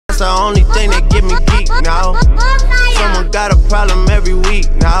the only thing that get me geek now. Someone got a problem every week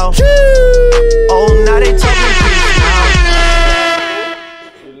now. Oh, now they talking peace now.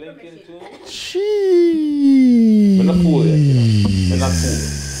 We're not fool yet. We're not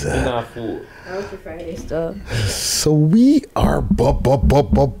fool. We're not fool. Friday stuff. So we are back.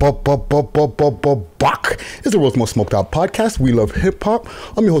 It's the World's Most Smoked Out podcast. We love hip hop.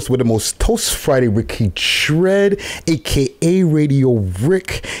 I'm your host with the most Toast Friday, Ricky Dred, aka Radio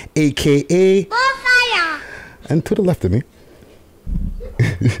Rick, aka and to the left of me.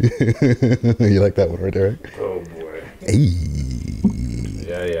 You like that one right there, right? Oh boy. Hey.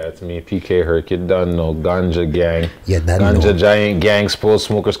 Yeah, it's me, PK Herc. You done know, Ganja Gang. Yeah, that Ganja Giant Gang, Spoiled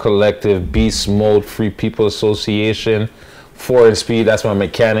Smokers Collective, Beast Mode, Free People Association, Foreign Speed. That's my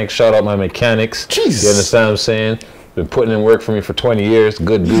mechanic. Shout out my mechanics. Jeez. You understand what I'm saying? Been putting in work for me for 20 years.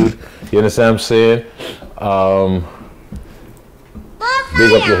 Good dude. You understand what I'm saying?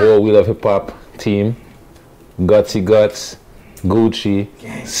 Big up the whole We Love Hip Hop team. Gutsy Guts, Gucci,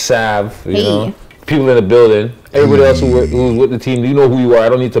 Sav, you know. People in the building, everybody else who's with the team, you know who you are. I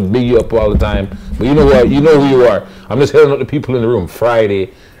don't need to big you up all the time, but you know what? You know who you are. I'm just hitting up the people in the room.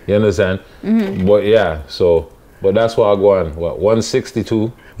 Friday, you understand? But yeah, but that's why I'll go on. What, 162?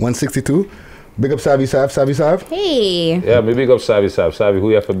 162. Big up Savy Sav. Hey. Yeah, me big up Savy Sav. Savy, who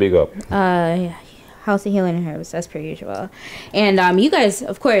you have to big up? House of Healing and Herbs, as per usual. And you guys,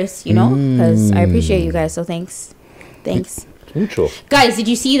 of course, you know, because I appreciate you guys. So thanks. Neutral. Guys, did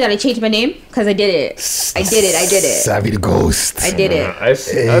you see that I changed my name? Because I did it. I did it. Savvy the Ghost. I did it.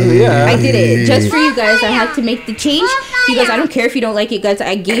 Yeah. I did it. Just for you guys, I had to make the change. You guys, I don't care if you don't like it, guys.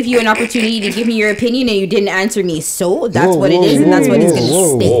 I gave you an opportunity to give me your opinion and you didn't answer me. So that's what it is and that's what it's going to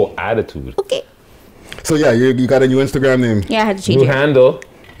stay. Whoa, attitude. Okay. So yeah, you got a new Instagram name. Yeah, I had to change New it. handle.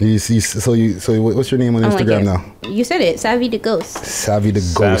 So what's your name on Instagram now? You said it. Savvy the Ghost. Savvy the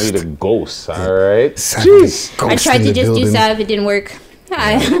Ghost. Savvy the Ghost. All right. Jeez. I tried to just do Sav. It didn't work.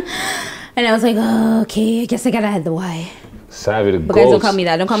 And I was like, oh, okay, I guess I gotta add the Y. Savvy the But Ghost. guys, don't call me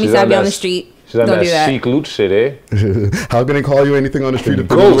that. Don't call me Savvy on the street. She's on don't that do that. chic loot shit, eh? How can I call you anything on the street if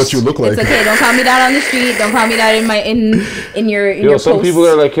they Ghost. know what you look like? It's okay. Don't call me that on the street. Don't call me that in your Some posts. people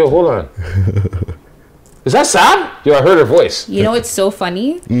are like, yo, hold on. Is that Sav? Yo, I heard her voice. You know what's so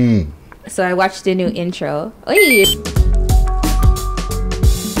funny? So I watched the new intro. Oy.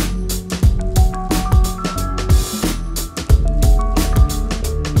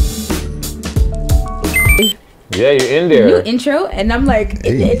 Yeah, you're in there. New intro, and I'm like,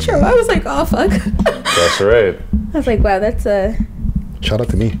 in the intro, I was like, oh, fuck. That's right. I was like, wow, that's a... Shout out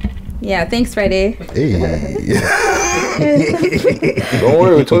to me. Yeah, thanks, Friday. Hey. Don't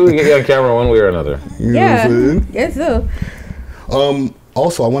worry, we totally get you on camera one way or another. You know what I'm saying? Guess so.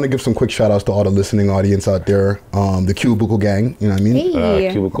 Also, I want to give some quick shout outs to all the listening audience out there. The Cubicle Gang, you know what I mean?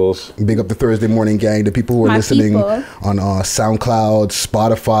 Hey. Cubicles. Big up the Thursday Morning Gang, the people who are listening on SoundCloud,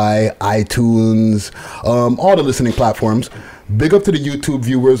 Spotify, iTunes, all the listening platforms. Big up to the YouTube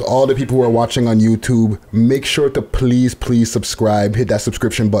viewers, all the people who are watching on YouTube. Make sure to please subscribe, hit that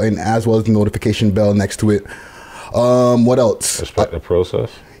subscription button, as well as the notification bell next to it. What else? Respect the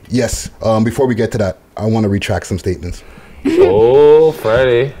process. Yes, before we get to that, I want to retract some statements. Oh,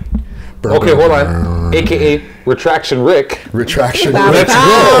 Friday. Okay, hold on. AKA Retraction Rick. Retraction. Let's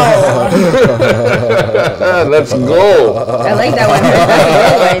go. Let's go. I like that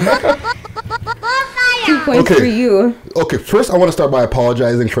one. 2 points for you. Okay, first I want to start by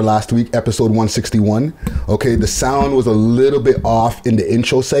apologizing for last week, episode 161. Okay, the sound was a little bit off in the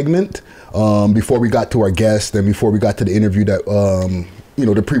intro segment before we got to our guest and before we got to the interview that,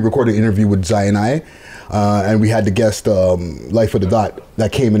 the pre-recorded interview with Zai and I. And we had the guest, Life of the Dot,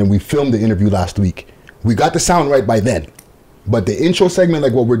 that came in and we filmed the interview last week. We got the sound right by then. But the intro segment,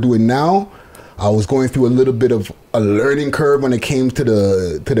 like what we're doing now, I was going through a little bit of a learning curve when it came to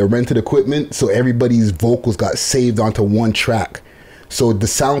the rented equipment. So everybody's vocals got saved onto one track. So the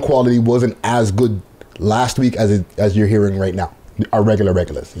sound quality wasn't as good last week as you're hearing right now. Our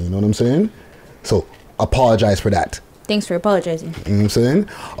regulars, you know what I'm saying? So apologize for that. Thanks for apologizing. You know what I'm saying?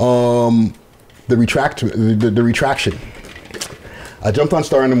 The retraction. I jumped on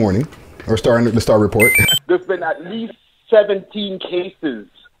Star in the Morning, or the Star Report. There's been at least 17 cases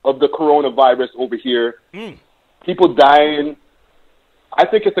of the coronavirus over here. People dying. I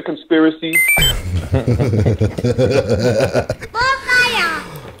think it's a conspiracy.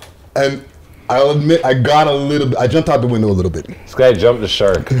 And I'll admit, I jumped out the window a little bit. This guy jumped the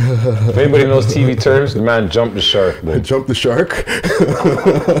shark. If anybody knows TV terms, the man jumped the shark. I jumped the shark.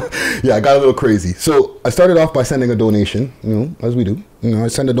 Yeah, I got a little crazy. So I started off by sending a donation, as we do. I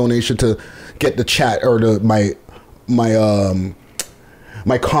send a donation to get the chat or my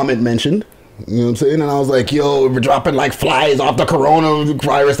my comment mentioned. You know what I'm saying? And I was like, yo, we're dropping like flies off the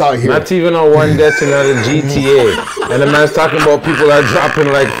coronavirus out here. Not even on one death in the GTA. And the man's talking about people that are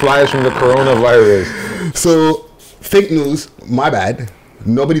dropping like flies from the coronavirus. So, fake news, my bad.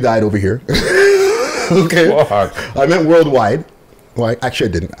 Nobody died over here. Okay. Fuck. I meant worldwide. Well, actually,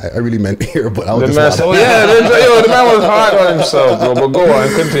 I didn't. I really meant here, but I was The just man, laughing. the man was hard on himself, bro. But go on,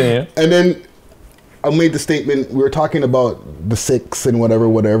 continue. And then I made the statement, we were talking about the 6 and whatever,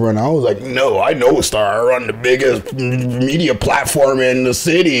 and I was like, no, I know Star run the biggest media platform in the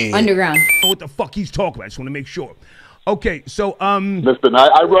city. Underground. What the fuck he's talking about? I just want to make sure. Okay, so Listen,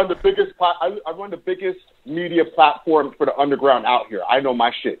 I run the biggest I run the biggest media platform for the underground out here. I know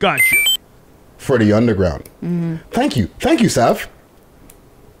my shit. gotcha. For the underground. Thank you, Sav.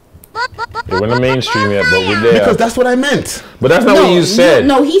 We're in the mainstream yet, but we're there. Because that's what I meant. But that's not what you said.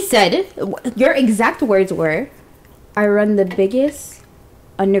 No, he said, your exact words were, I run the biggest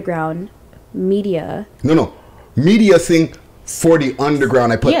underground media. No. Media thing for the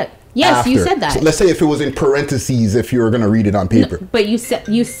underground. I put Yes, after. you said that. So let's say if it was in parentheses, if you were going to read it on paper. No, but you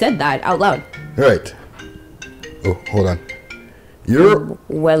said that out loud. Right. Oh, hold on. You're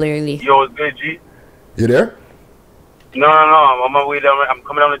Well early. Yo, it's good, G. you there? No, I'm on my way down. I'm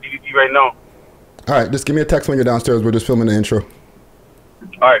coming down to DDT right now. All right, just give me a text when you're downstairs. We're just filming the intro.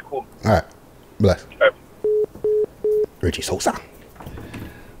 All right, cool. All right. Bless. All right. Richie Sosa.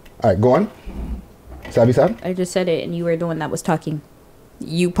 All right, go on. Savy Sav? I just said it and you were the one that was talking.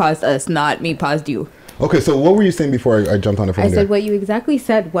 You paused us, not me paused you. Okay, so what were you saying before I jumped on the phone I there? said what you exactly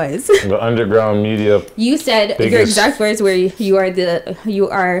said was The underground media. you said your Biggest. exact words were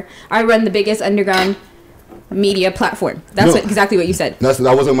I run the biggest underground media platform. That's No. exactly what you said. That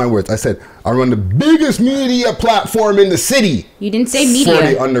wasn't my words. I said, I run the biggest media platform in the city. You didn't say For the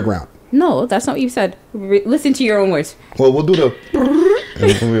media. underground. No, that's not what you said. Listen to your own words. Well, we'll do the...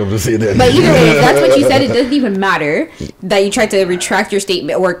 and we'll be able to see that. But either way, if that's what you said, it doesn't even matter that you tried to retract your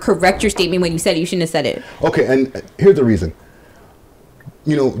statement or correct your statement when you said it. You shouldn't have said it. Okay, and here's the reason.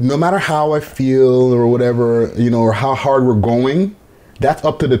 You know, no matter how I feel or whatever, you know, or how hard we're going, that's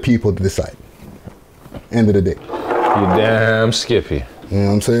up to the people to decide. End of the day. You damn Skippy. You know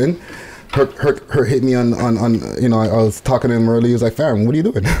what I'm saying? Her hit me on you know, I was talking to him early. He was like, fam, what are you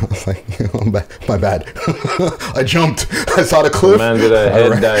doing? I was like, you know, my bad. I jumped. I saw the cliff. The man did a head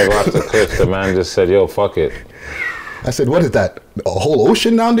Alright. dive off the cliff. The man just said, yo, fuck it. I said, what is that? A whole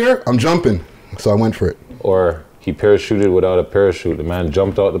ocean down there? I'm jumping. So I went for it. Or he parachuted without a parachute. The man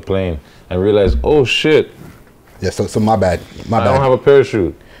jumped out the plane and realized, oh shit, Yeah, so my bad. My I don't bad. have a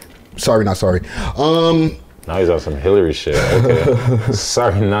parachute. Sorry, not sorry. Now he's on some Hillary shit. Okay.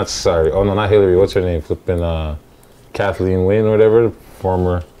 Sorry, not sorry. Oh no, not Hillary. What's her name? Flipping Kathleen Wayne or whatever.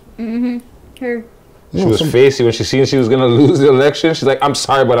 Former. Her. She was facey when she seen she was gonna lose the election. She's like, I'm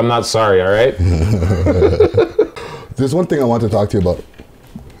sorry, but I'm not sorry. All right. There's one thing I want to talk to you about.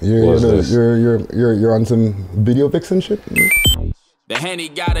 What's this? You're on some video vixen shit. The Henny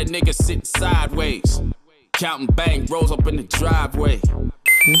got a nigga sitting sideways, counting bank rolls up in the driveway.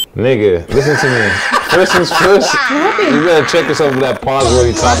 Nigga, listen to me. First things first, you better check yourself with that pause where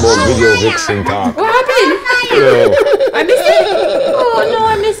you talk about video vixen talk. What happened? Yo, I missed it. Oh no,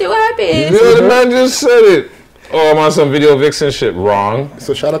 I missed it. What happened? yo, the man just said it. Oh, I'm on some video vixen shit. Wrong.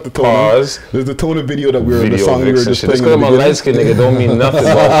 So shout out to Tony. Pause. There's the Tony video that the Video song we were vixen just shit. Just playing. because I'm a light skinned nigga don't mean nothing.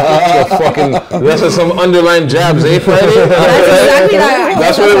 But fucking, that's just some underlying jabs, eh, Friday? That's exactly that.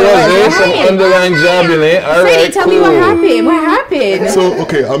 That's what it was, eh? Some Right. underlying jabbing, eh? All Freddie, right, tell cool. me what happened. What happened? So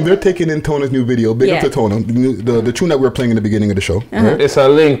okay, they're taking in Tona's new video. Big up Yeah. to Tona, the tune that we were playing in the beginning of the show, right? It's a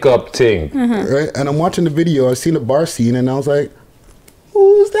link up thing. Right? And I'm watching the video. I seen the bar scene, and I was like,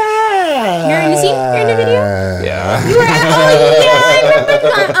 "Who's that?" You're in the scene? You're in the video? Yeah. You were at, oh yeah, I remember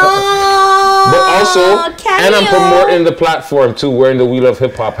that. Oh, But also, cameo. and I'm promoting the platform too, wearing the We Love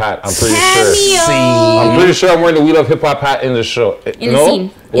Hip Hop hat. I'm pretty sure. I'm pretty sure I'm wearing the We Love Hip Hop hat in the show. In the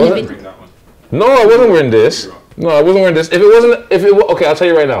scene. In the video. No, I wasn't wearing this. No, I wasn't wearing this. Okay, I'll tell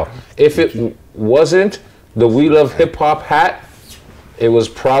you right now. If it wasn't the We Love Hip Hop hat, it was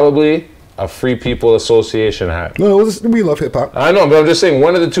probably a Free People Association hat. No, it was We Love Hip Hop. I know, but I'm just saying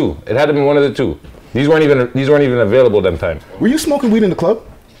one of the two. It had to be one of the two. These weren't even available them time. Were you smoking weed in the club?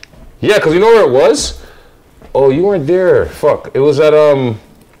 Yeah, because you know where it was? Oh, you weren't there. Fuck. It was at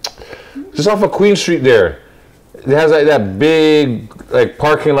just off of Queen Street there. It has like that big like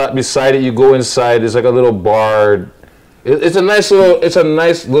parking lot beside it. You go inside. There's like a little bar. It's a nice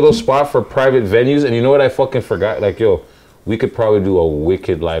little spot for private venues. And you know what I fucking forgot? Like, yo, we could probably do a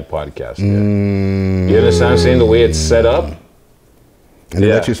wicked live podcast there. You understand what I'm saying? The way it's set up. And they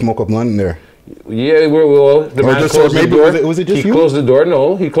let you smoke up London there. Yeah, the man closed the door. Was it just he you? closed the door.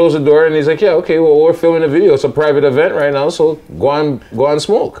 No, he closed the door and he's like, yeah, okay, well, we're filming a video. It's a private event right now, so go on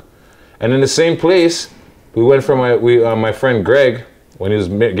smoke. And in the same place, we went from my friend Greg, when he was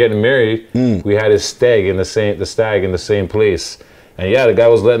getting married, we had his stag in the same place. And yeah, the guy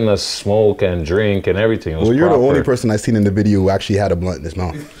was letting us smoke and drink and everything. It was you're proper. the only person I've seen in the video who actually had a blunt in his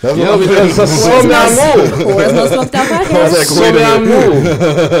mouth. That's because that's so me I move. Where's no smoked out podcast? I was like, so me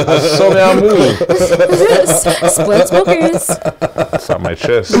I move. Split smokers. It's on my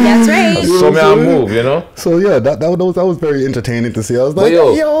chest. That's right. So me I move, you know? So yeah, that was very entertaining to see. I was like,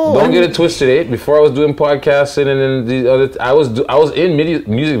 yo, don't get it twisted, eh? Before I was doing podcasting and then the other, I was in music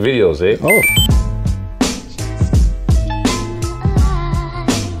videos, eh? Oh.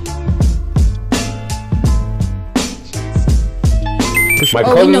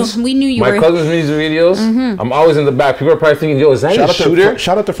 We knew you were. My cousin's music videos, I'm always in the back. People are probably thinking, yo, is that the shooter?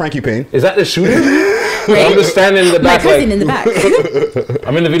 Shout out to Frankie Payne. Is that the shooter? Right. I'm just standing in the back. My cousin in the back.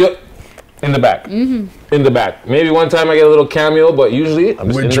 I'm in the video. In the back. In the back. Maybe one time I get a little cameo, but usually I'm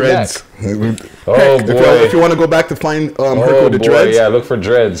just in dreads. The back. Oh, boy. If you want to go back to find Herc with the dreads. Yeah, look for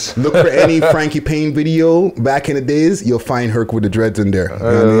dreads. Look for any Frankie Payne video back in the days. You'll find Herc with the dreads in there. You know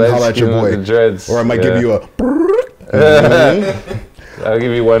what I mean? Holla at your boy. The dreads. Or I might give you a... I'll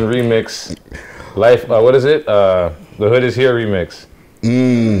give you one remix. Life, what is it? The Hood is Here remix.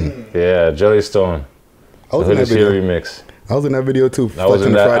 Yeah, Jellystone. The Hood is Here remix. I was in that video too. I was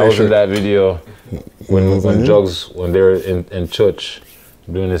in that video when Jugs, when they were in church,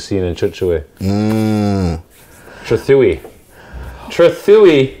 doing the scene in Churchway. Truthui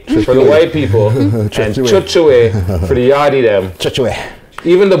for the white people, and Churchway for the yardie them. Churchway.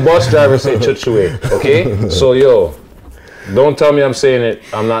 Even the bus drivers say Churchway, okay? So, yo, don't tell me I'm saying it.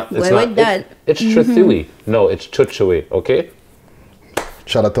 I'm not. It's not. It's Truthui. No, it's Churchway, okay?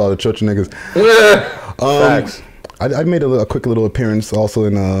 Shout out to all the church niggas. Facts. I made a quick little appearance also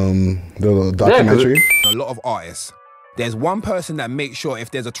in the documentary. A lot of artists. There's one person that makes sure if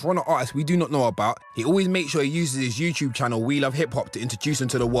there's a Toronto artist we do not know about, he always makes sure he uses his YouTube channel We Love Hip Hop to introduce him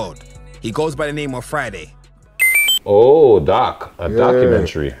to the world. He goes by the name of Friday. Oh,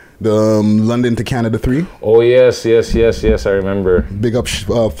 documentary. The London to Canada 3. Oh yes, I remember. Big up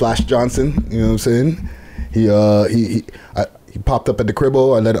Flash Johnson. You know what I'm saying? He popped up at the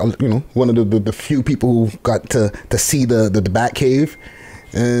cribbo. I let one of the few people who got to see the Bat Cave,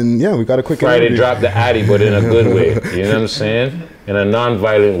 and yeah, we got a quick. Friday dropped the Addy, but in a good way. You know what I'm saying? In a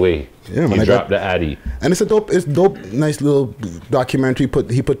non-violent way. Yeah, man. He dropped the Addy, and it's dope, nice little documentary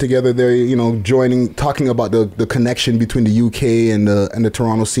he put together there. You know, talking about the connection between the UK and the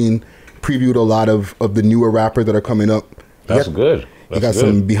Toronto scene. Previewed a lot of the newer rappers that are coming up. That's good. You got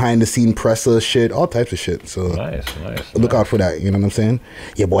some behind the scene presser shit, all types of shit. So nice. Look out for that. You know what I'm saying?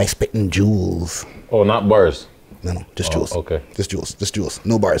 Your boy spitting jewels. Oh, not bars. No, just jewels. Okay. Just jewels.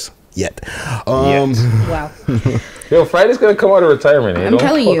 No bars yet. Wow. Yo, Friday's gonna come out of retirement. I'm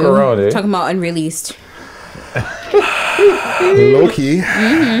telling you. Talking about unreleased. Low key.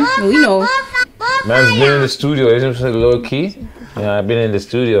 We know. Man's been in the studio. Isn't it low key? Yeah, I've been in the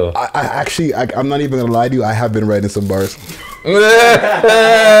studio. I'm not even gonna lie to you. I have been writing some bars. It's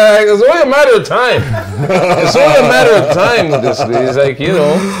only a matter of time. It's only a matter of time with this. It's like, you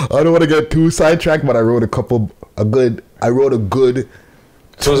know. I don't want to get too sidetracked, but I wrote a good.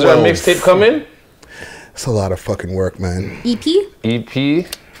 So is there a mixtape coming? It's a lot of fucking work, man. EP?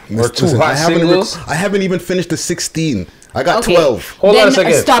 Or two hot singles? I haven't even finished the 16. I got 12. Hold on a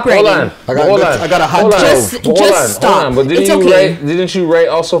second. Stop writing. Hold on. I got a hot 12. Just stop. Hold on. But didn't you write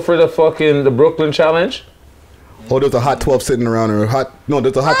also for the Brooklyn Challenge? Oh, there's a hot 12 sitting around,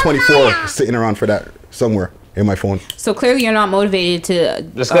 there's a hot 24 sitting around for that somewhere in my phone. So clearly you're not motivated to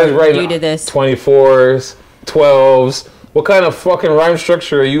this guy's writing due to this. 24s, 12s. What kind of fucking rhyme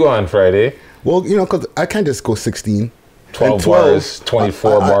structure are you on, Friday? Well, because I can't just go 16. 12 bars,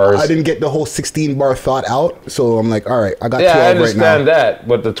 24 bars. I didn't get the whole 16 bar thought out, so I'm like, all right, I got 12 right now. Yeah, I understand that,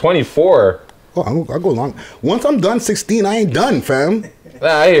 but the 24... Oh, I'll go long. Once I'm done 16, I ain't done, fam.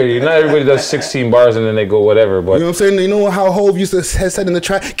 I hear you. Not everybody does 16 bars and then they go whatever, but... You know what I'm saying? You know how Hov used to said in the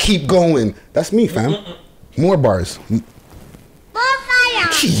track, keep going. That's me, fam. More bars.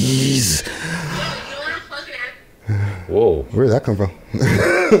 Jeez. Whoa. Where did that come from?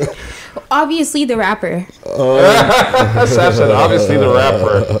 Obviously the rapper. Sav said, obviously the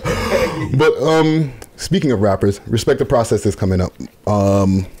rapper. But speaking of rappers, Respect the Process is coming up.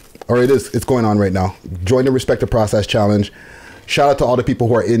 It's going on right now. Join the Respect the Process challenge. Shout out to all the people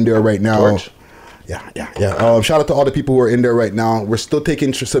who are in there right now. Shout out to all the people who are in there right now. We're still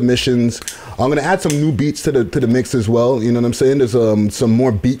taking submissions. I'm gonna add some new beats to the mix as well. You know what I'm saying? There's some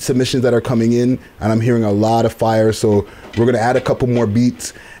more beat submissions that are coming in, and I'm hearing a lot of fire. So we're gonna add a couple more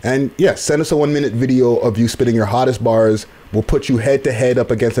beats. And yeah, send us a 1-minute video of you spitting your hottest bars. We'll put you head to head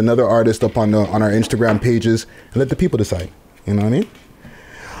up against another artist up on our Instagram pages, and let the people decide. You know what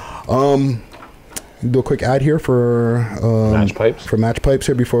I mean? Do a quick ad here for Match Pipes. For Match Pipes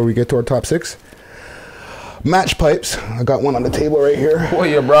here before we get to our top 6. Match Pipes. I got one on the table right here.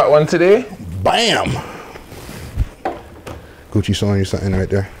 Boy, you brought one today? Bam! Gucci showing you something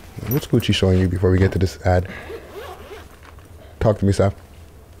right there. What's Gucci showing you before we get to this ad? Talk to me, Sav.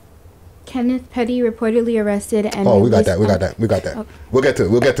 Kenneth Petty reportedly arrested and we got that. Oh. We'll get to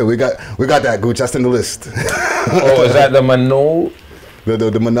it. We got that, Gucci. That's in the list. Oh, is that the Mano? The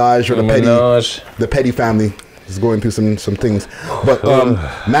Minaj or the Petty family is going through some things. But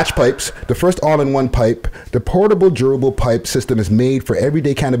Match Pipes, the first all-in-one pipe, the portable durable pipe system is made for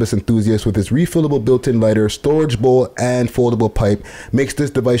everyday cannabis enthusiasts with its refillable built-in lighter, storage bowl, and foldable pipe. Makes this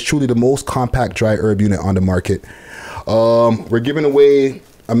device truly the most compact dry herb unit on the market. We're giving away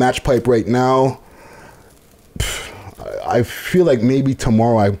a match pipe right now. I feel like maybe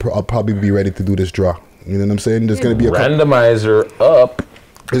tomorrow I'll probably be ready to do this draw. You know what I'm saying? There's going to be a randomizer up.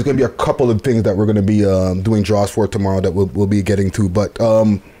 There's going to be a couple of things that we're going to be doing draws for tomorrow that we'll be getting to. But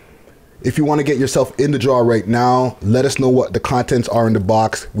if you want to get yourself in the draw right now, let us know what the contents are in the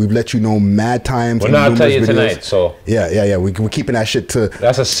box. We've let you know mad times. We'll not tell you tonight, so. Yeah. We're keeping that shit to.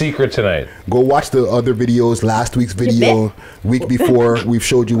 That's a secret tonight. Go watch the other videos, last week's video, week before. We've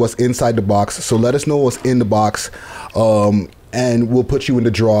showed you what's inside the box. So let us know what's in the box. And we'll put you in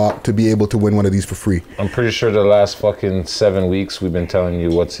the draw to be able to win one of these for free. I'm pretty sure the last fucking 7 weeks we've been telling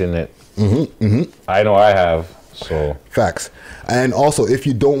you what's in it. I know I have, so. Facts. And also, if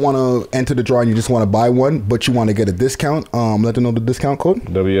you don't want to enter the draw and you just want to buy one, but you want to get a discount, let them know the discount code.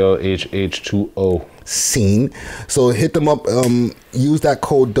 WLHH20. Scene. So hit them up, use that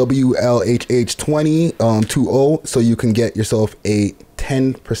code WLHH20 so you can get yourself a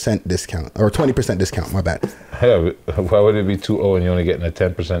 10% discount or 20% discount. My bad. Hey, why would it be 2-0 and you're only getting a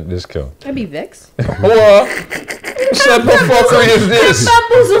 10% discount? That'd be Vix. What type of fuckery is this?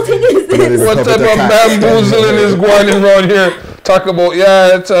 What type of bamboozling is going around here? Talk about,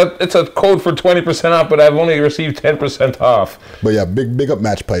 it's a code for 20% off, but I've only received 10% off. But yeah, big up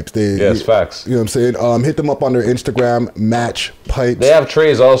Match Pipes. Facts. You know what I'm saying? Hit them up on their Instagram, Match Pipes. They have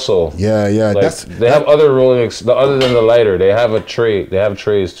trays also. Yeah. Like, they have other rolling, other than the lighter. They have a tray. They have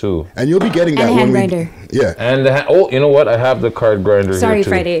trays too. And you'll be getting that hand grinder. Yeah. And you know what? I have the card grinder. Sorry, here too.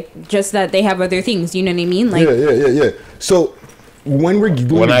 Friday. Just that they have other things. You know what I mean? Like. Yeah. So when we're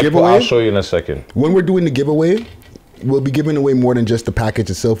doing the giveaway, I'll show you in a second. When we're doing the giveaway, we'll be giving away more than just the package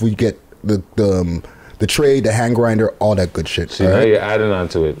itself. We get the tray, the hand grinder, all that good shit. See, now you're adding on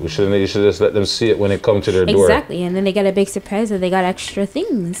to it. You should just let them see it when it comes to their door. Exactly, and then they get a big surprise that they got extra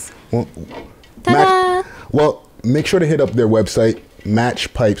things. Well, ta-da! Make sure to hit up their website,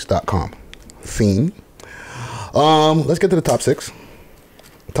 matchpipes.com. Scene. Let's get to the top 6.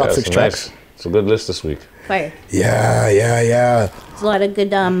 Top 6 tracks. Nice. It's a good list this week. Fire. Yeah. There's a lot of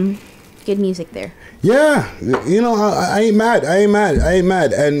good music there. Yeah, I ain't mad.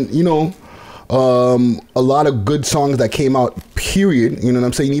 And a lot of good songs that came out, period. You know what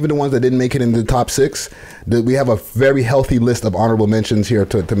I'm saying? Even the ones that didn't make it in the top 6, we have a very healthy list of honorable mentions here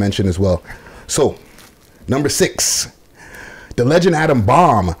to mention as well. So, number 6, the legend Adam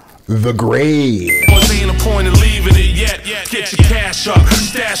Bomb, The Grave. Ain't a point in leaving it yet. Get your cash up,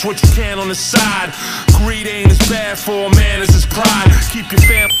 stash what you can on the side. Greed ain't as bad for a man as his pride. Keep your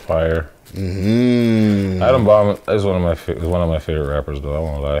family. Fire. Adam Bomb is one of my favorite rappers, though. I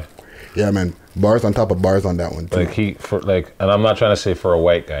won't lie. Yeah, man. Bars on top of bars on that one too. And I'm not trying to say for a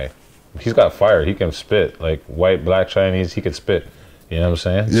white guy, he's got fire. He can spit. Like white, black, Chinese, he can spit. You know what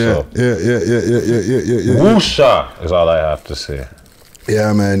I'm saying? Yeah. Woosha is all I have to say.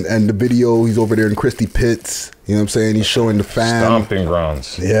 Yeah, man. And the video, he's over there in Christie Pitts. You know what I'm saying? He's showing the fam. Stomping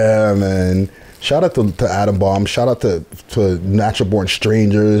grounds. Yeah, man. Shout out to Adam Bomb. Shout out to Natural Born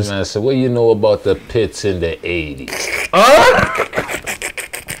Strangers. Man, so what you know about the pits in the 80s?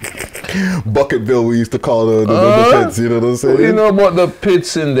 Bucketville, we used to call the pits, you know what I'm saying? What you know about the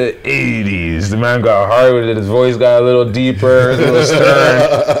pits in the 80s? The man got hard with it. His voice got a little deeper, a little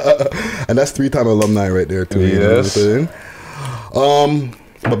stern. And that's 3-time alumni right there, too. Yes. You know what I'm saying?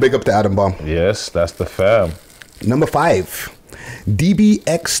 But big up to Adam Bomb. Yes, that's the fam. Number 5,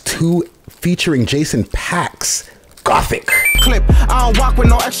 DBX2 featuring Jason Pax, Gothic. clip. I don't walk with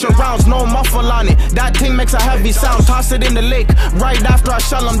no extra rounds, no muffle on it. That thing makes a heavy sound. Toss it in the lake right after I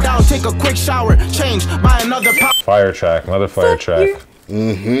shell them down. Take a quick shower, change, buy another pop. Fire track, another fire track.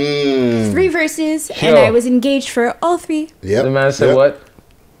 3 verses, and I was engaged for all 3. The man said what?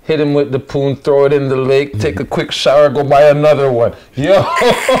 Hit him with the poon, throw it in the lake, take a quick shower, go buy another one. Yo.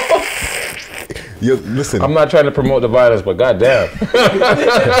 Yo, listen. I'm not trying to promote the violence, but goddamn.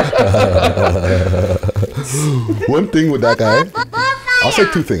 One thing with that guy, I'll say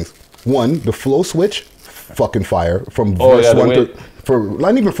 2 things. One, the flow switch, fucking fire from verse 1 to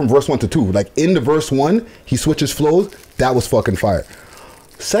not even from verse 1 to 2. Like in the verse 1, he switches flows. That was fucking fire.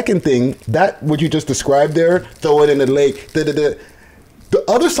 Second thing, that what you just described there, throw it in the lake. The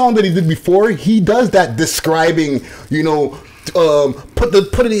other song that he did before, he does that describing, you know, put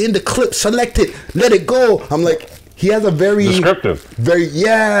it in the clip, select it, let it go. I'm like, he has a very descriptive,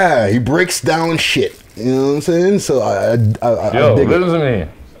 he breaks down shit. You know what I'm saying? So I dig listen to me.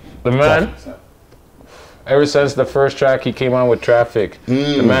 The man, ever since the first track he came on with Traffic,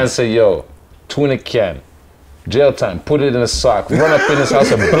 the man said, yo, tune a can. Jail time, put it in a sock, run up in his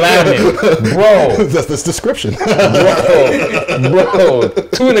house and blam him. Bro. That's description. Bro,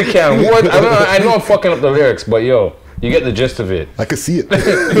 tuna can. What? I know I'm fucking up the lyrics, but yo, you get the gist of it. I can see it.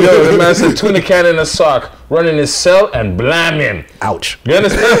 Yo, the man said tuna can in a sock, run in his cell and blam him. Ouch. You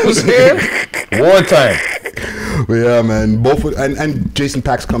understand what I'm saying? Wartime. But yeah, man. Both and Jason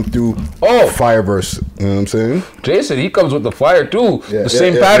Pax come through. Fire verse. You know what I'm saying? Jason, he comes with the fire too. The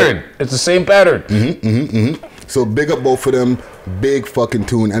same pattern. Yeah. It's the same pattern. So big up both of them. Big fucking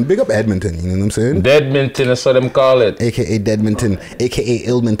tune. And big up Edmonton. You know what I'm saying? Deadminton, that's what them call it. AKA Deadminton. AKA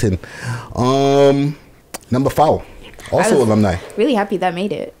Ilminton. Number 5. Also alumni. Really happy that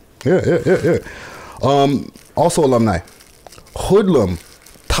made it. Yeah. Also alumni. Hoodlum.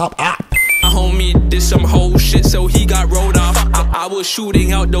 Top app. My homie did some whole shit, so he got rolled off. I was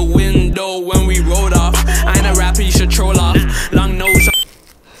shooting out the window when we rolled off. I ain't a rapper, you should troll off. Long nose.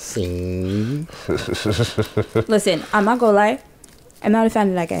 Listen, I'm not gonna lie. I'm not a fan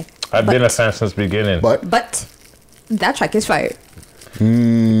of that guy. I've been a fan since the beginning. But that track is fire.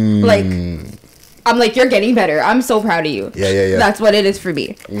 Like, I'm like, you're getting better. I'm so proud of you. Yeah. That's what it is for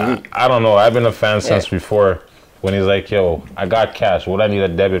me. I don't know. I've been a fan since before. When he's like, yo, I got cash. What I need a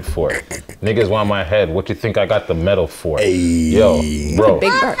debit for? Niggas want my head. What you think I got the medal for? Yo, bro.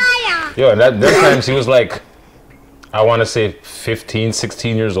 Big bar. Yo, and that times he was like, I want to say 15,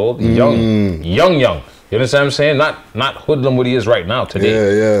 16 years old. Young. You understand what I'm saying? Not hoodlum what he is right now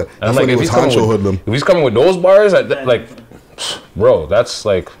today. Yeah. And I'm like, if he's coming with those bars, like, bro, that's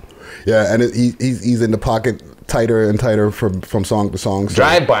like. Yeah, and he's in the pocket tighter and tighter from song to song. So.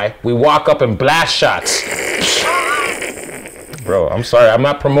 Drive by, we walk up and blast shots. Bro, I'm sorry. I'm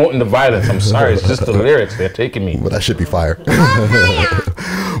not promoting the violence. I'm sorry. It's just the lyrics. They're taking me. But that should be fire.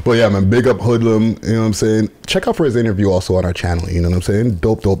 But yeah, man, big up Hoodlum. You know what I'm saying? Check out for his interview also on our channel. You know what I'm saying?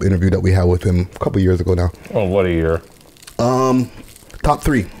 Dope interview that we had with him a couple years ago now. Oh, what a year. Top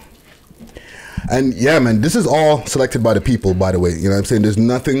 3. And yeah, man, this is all selected by the people, by the way. You know what I'm saying? There's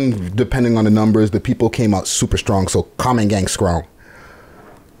nothing depending on the numbers. The people came out super strong. So Common Gang strong.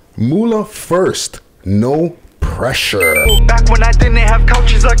 Moolah first. No pressure. Back when I didn't have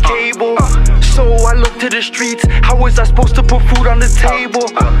couches or cable, so I looked to the streets. How was I supposed to put food on the table?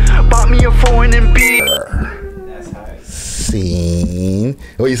 Bought me a phone and beat. Scene.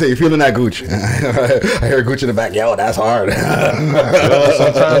 What you say? You feeling that Gooch? I hear Gooch in the back. Yo, that's hard. Yo,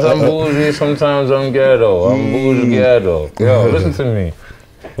 sometimes I'm bougie, sometimes I'm ghetto. I'm bougie ghetto. Yo, listen to me.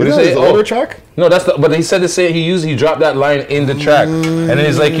 What did you say? Older track? No, that's the. But he said the same. He dropped that line in the track, and then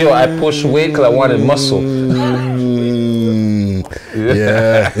he's like, "Yo, I pushed weight because I wanted muscle."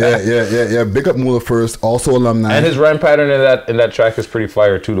 Yeah. Big up Moolah first. Also alumni. And his rhyme pattern in that track is pretty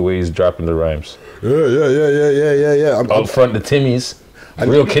fire too. The way he's dropping the rhymes. Yeah. Out front, the Timmies,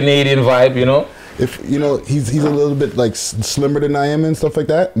 real Canadian vibe, you know. If you know, he's a little bit like slimmer than I am and stuff like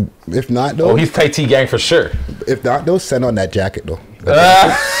that. If not though, he's tight T gang for sure. If not though, send on that jacket though.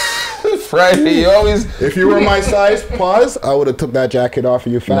 Friday, you always. If you were my size, pause. I would have took that jacket off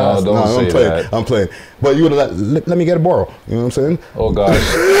of you fast. No, don't say that. I'm playing. But you would have let me get a borrow. You know what I'm saying? Oh gosh,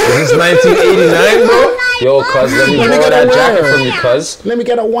 is this 1989, bro? Yo, cuz, let me borrow that jacket from you, cuz. Let me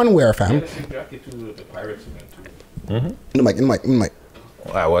get a one wear, fam. In the mic.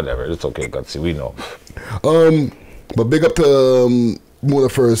 Whatever, it's okay, Gutsy. We know. But big up to Moolah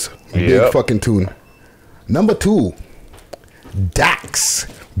first. Big fucking tune. Number 2, Dax.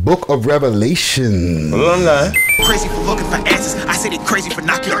 Book of Revelation. Crazy for looking for answers. I say they crazy for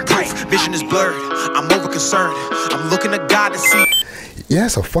not getting proof. Vision is blurred. I'm over concerned. I'm looking to God to see. Yeah,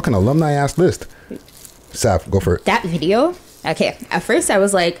 it's a fucking alumni ass list. Sav, go for it. That video, Okay, at first I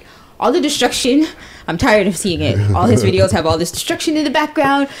was like, all the destruction, I'm tired of seeing it. All his videos have all this destruction in the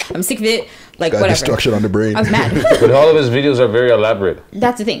background. I'm sick of it. Like, got whatever. Destruction on the brain. I was mad. But all of his videos are very elaborate.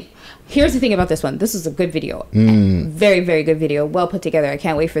 That's the thing. Here's the thing about this one. This is a good video. Very, very good video. Well put together. I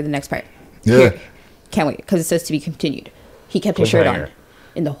can't wait for the next part. Yeah. Can't wait, because it says to be continued. He kept his shirt on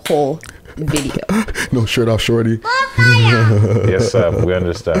in the whole video. No shirt off, shorty. Yes, we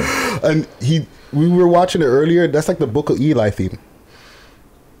understand. And we were watching it earlier. That's like the Book of Eli theme.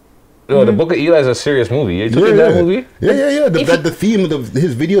 No, the Book of Eli is a serious movie. You took that movie? Yeah. The theme of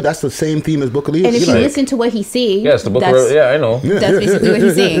his video, that's the same theme as Book of Eli. And if you listen to what he's saying, yes, the Book of I know. That's basically what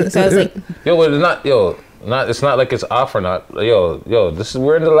he's saying. So I was like, yo, but it's not like it's off or not. Yo,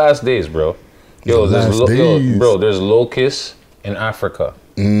 we're in the last days, bro. Yo, there's locusts in Africa.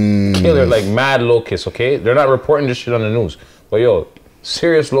 Killer, like mad locusts, okay? They're not reporting this shit on the news. But yo,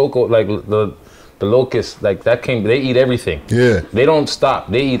 serious local, like the locusts, like that they eat everything. Yeah. They don't stop.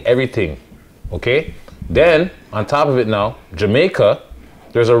 They eat everything. Okay? Then, on top of it now, Jamaica,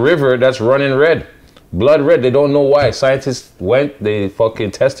 there's a river that's running red. Blood red. They don't know why. Scientists they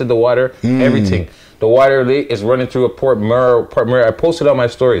fucking tested the water, everything. The water is running through a Port Murray. I posted on my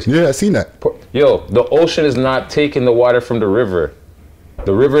stories. Yeah, I seen that. Yo, the ocean is not taking the water from the river.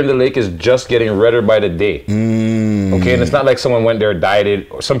 The river and the lake is just getting redder by the day. Okay, and it's not like someone went there, dyed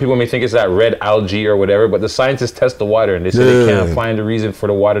it. Or some people may think it's that red algae or whatever, but the scientists test the water and they say they can't find a reason for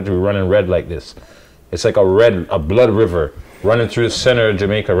the water to be running red like this. It's like a blood river running through the center of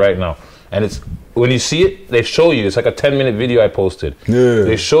Jamaica right now. And it's, when you see it, they show you. It's like a 10-minute video I posted. Yeah.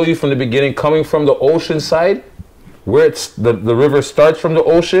 They show you from the beginning, coming from the ocean side, where it's the river starts from the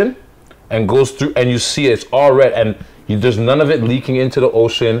ocean and goes through, and you see it, it's all red, and there's none of it leaking into the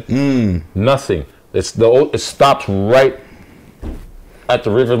ocean. Nothing. It stops right at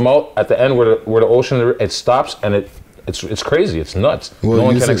the river mouth, at the end where the ocean, it stops, and it's crazy. It's nuts. Well, no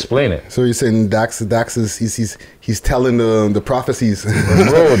one can explain it. So you're saying Dax is he's telling the prophecies.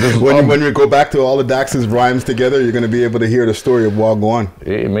 Bro, when we go back to all of Dax's rhymes together, you're gonna be able to hear the story of Wagwan.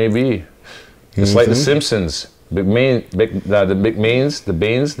 It may be. It's like The Simpsons. The McMahon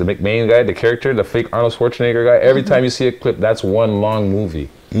guy, the character, the fake Arnold Schwarzenegger guy. Every time you see a clip, that's one long movie.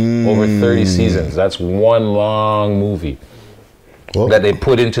 Over 30 seasons. That's one long movie that they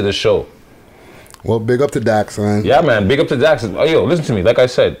put into the show. Well, big up to Dax, man. Yeah, man. Big up to Dax. Oh, yo, listen to me. Like I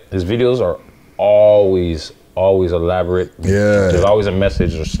said, his videos are always elaborate. Yeah. There's always a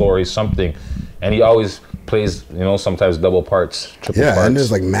message or story, something. And he always plays, sometimes double parts, triple parts. Yeah, and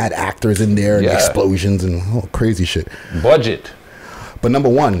there's like mad actors in there and explosions and crazy shit. Budget. But number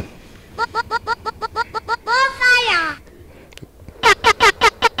one.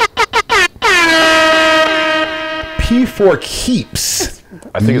 P for Keeps.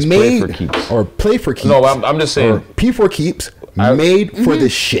 I think it's Play for Keeps. Or Play for Keeps. No, I'm just saying. Or P for Keeps. Made for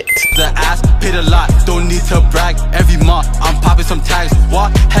this shit. The ass paid a lot, don't need to brag. Every month I'm popping some tags.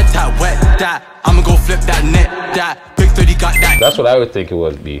 What? Head that wet that. I'ma go flip that net. That big 30 got that. That's what I would think it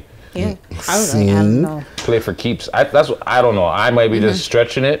would be. Yeah, I was like, I don't know. Play for Keeps. That's what I don't know. I might be just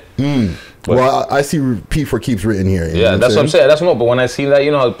stretching it. Well, I see P for Keeps written here. Yeah, that's what I'm saying. That's what. But when I seen that,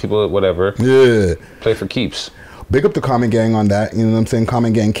 how people, whatever. Yeah. Play for Keeps. Big up the Comment Gang on that. You know what I'm saying?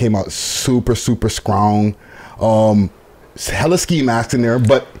 Comment Gang came out super strong. Hella ski mask in there,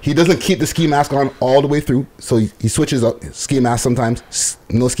 but he doesn't keep the ski mask on all the way through. So he switches up ski mask sometimes,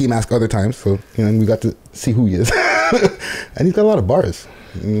 no ski mask other times. So we got to see who he is. And he's got a lot of bars.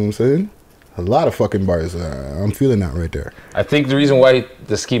 You know what I'm saying? A lot of fucking bars. I'm feeling that right there. I think the reason why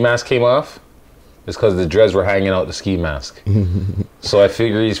the ski mask came off is because the dreads were hanging out the ski mask. So I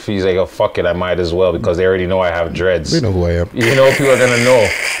figure he's like, oh, fuck it, I might as well, because they already know I have dreads. They know who I am. People are gonna know,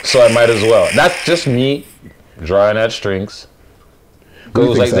 so I might as well. That's just me drawing at strings. It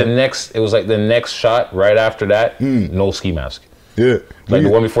was like the next shot right after that. No ski mask. Yeah. Like the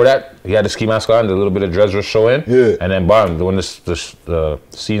one before that, he had the ski mask on. The little bit of dreads was showing. Yeah. And then bam, when the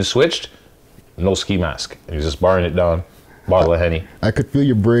scene switched, no ski mask. He was just barring it down. Bottle of Henny. I could feel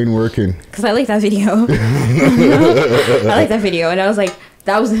your brain working. Because I like that video. I like that video, and I was like,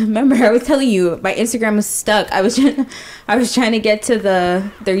 remember I was telling you my Instagram was stuck. I was trying to get to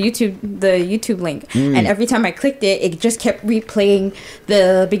the YouTube link, and every time I clicked it, it just kept replaying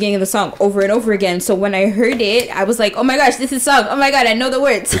the beginning of the song over and over again. So when I heard it, I was like, oh my gosh, this is song. Oh my god, I know the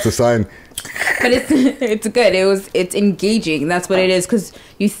words. It's a sign. But it's good. It's engaging. That's what it is, because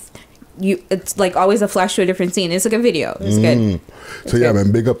it's like always a flash to a different scene. It's a good video. It's good. So yeah,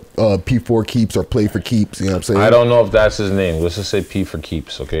 man, big up P4 Keeps or Play for Keeps. You know what I'm saying? I don't know if that's his name. Let's just say P for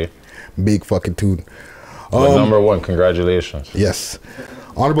Keeps, okay? Big fucking tune. But number one, congratulations. Yes.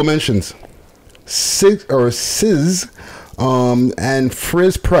 Honorable mentions. Sizz And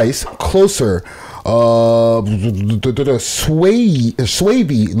Frizz Price, Closer.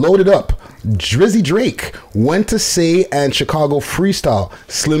 Swavy, Loaded Up. Drizzy Drake, When to Say, and Chicago Freestyle.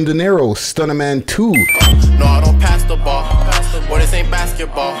 Slim De Niro, Stunner Man 2. No, I don't pass the ball. Boy, this ain't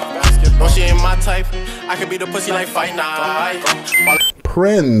basketball. No, she ain't my type. I could be the pussy like Fight Night.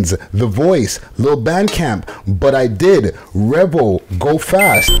 Prenz, The Voice, Lil Bandcamp, But I Did, Revo, Go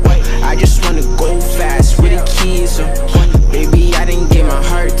Fast. I just wanna go fast with the keys. Baby, I didn't give my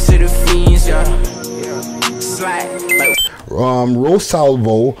heart to the fiends. Slide.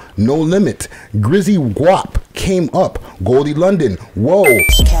 Rosalvo, No Limit, Grizzy Guap, Came Up, Goldie London, Whoa.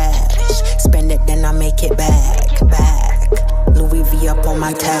 Cash, spend it then I make it back. Louis V up on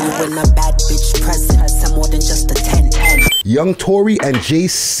my tab when a bad bitch present. I'm more than just a 10. Young Tory and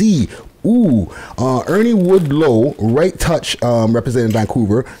JC. Ernie Woodlow, Right Touch, representing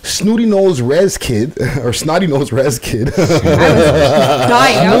Vancouver. Snooty Nose Rez Kid, or Snotty Nose Rez Kid. I was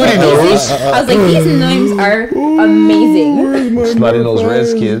dying. I was like, these names are amazing. Snotty Nose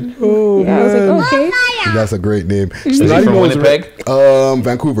Rez Kid. Yeah, I was like, okay. That's a great name. Is he from Winnipeg?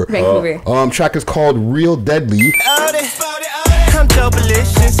 Vancouver. Track is called Real Deadly. I'm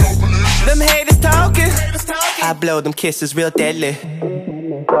double-licious. Them haters talking. I blow them kisses real deadly.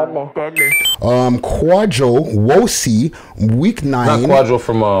 Quadro, Wosi, Week 9. Not Quadro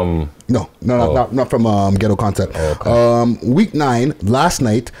from not from Ghetto Concept. Week 9, Last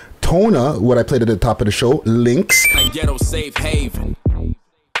Night, Tona, what I played at the top of the show, Links. Ghetto safe haven.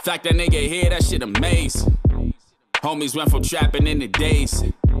 Fact that nigga here, that shit amazing. Homies went from trapping in the days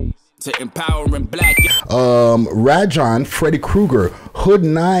to empowering black. Rajon, Freddy Krueger, Hood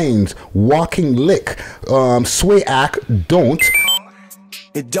Nines, Walking Lick, Sway Ack, Don't.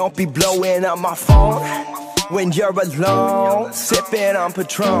 It don't be blowing up my phone when you're alone, sipping on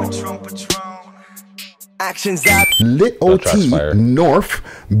Patron. Actions out. Lit OT, North,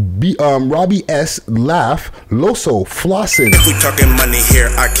 Robbie S, Laugh, Loso, Flossin. If we talking money here,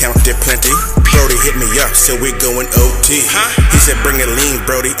 I counted plenty. Brody hit me up, so we going OT. He said bring it lean,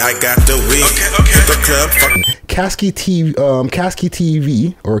 Brody, I got the weed. Hit the club, fuck. Kasky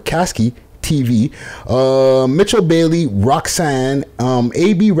TV, Mitchell Bailey, Roxanne,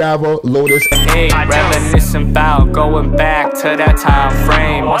 AB Rava, Lotus. Hey, reminiscing about going back to that time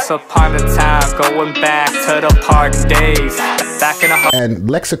frame. Once upon a time, going back to the party days. Back in the and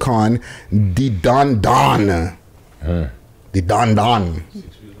Lexicon, the Don. The Don.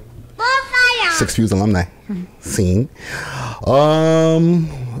 Six Fuse alumni. Scene. I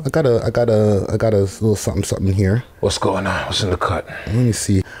got a little something here. What's going on? What's in the cut? Let me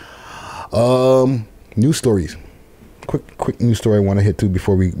see. News stories. Quick news story I want to hit to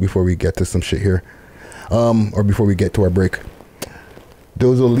before we get to some shit here, or before we get to our break. There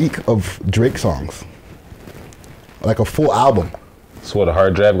was a leak of Drake songs, like a full album. So what? A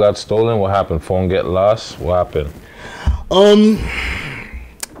hard drive got stolen? What happened? Phone get lost? What happened?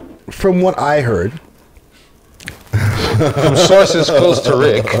 From what I heard, from sources close to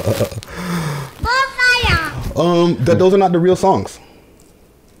Rick, that those are not the real songs.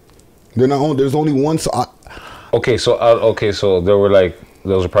 They're not. There's only one song. Okay, so there were like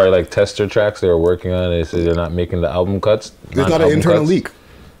those are probably like tester tracks they were working on. They said they're not making the album cuts. There's not an internal leak.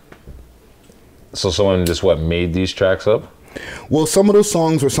 So someone just made these tracks up? Well, some of those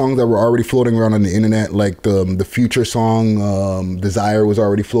songs were songs that were already floating around on the internet, like the Future song, Desire was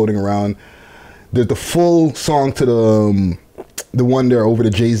already floating around. There's the full song to the one there over the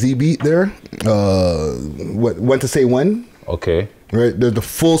Jay-Z beat there. When to Say When? Okay. Right, there's the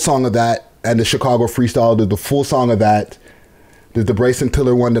full song of that, and the Chicago Freestyle. There's the full song of that. There's the Bryson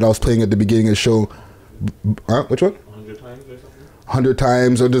Tiller one that I was playing at the beginning of the show. Which one? 100 Times or something. 100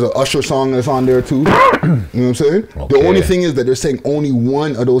 Times. Or there's an Usher song that's on there too. You know what I'm saying? Okay. The only thing is that they're saying only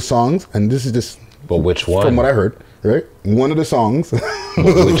one of those songs, and this is just. But which one? From what I heard, right? One of the songs. Which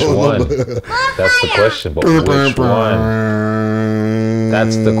one? That's the question. But which one?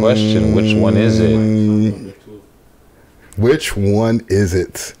 That's the question. Which one is it? Which one is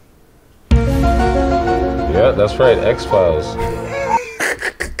it? Yeah, that's right. X-Files.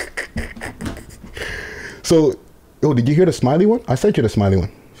 So, did you hear the Smiley one? I sent you the Smiley one.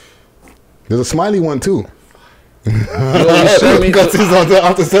 There's a Smiley one too. You sent me because he's on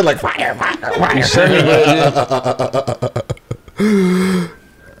the set like fire. You sent me,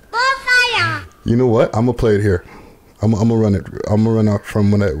 You know what? I'm gonna play it here. I'm gonna run it. I'm gonna run out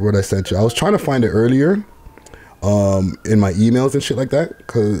from what I sent you. I was trying to find it earlier. In my emails and shit like that,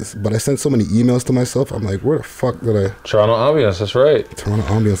 but I sent so many emails to myself. I'm like, where the fuck did I? Toronto Ambience, that's right. Toronto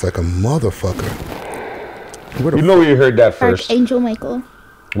Ambience, like a motherfucker. You know where you heard that first? Archangel Michael.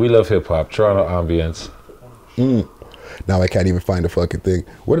 We love hip hop. Toronto Ambience. Now I can't even find the fucking thing.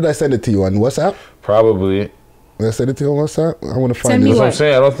 Where did I send it to you, on WhatsApp? Probably. Did I send it to you on WhatsApp? I want to find Send it. me That's what I'm what?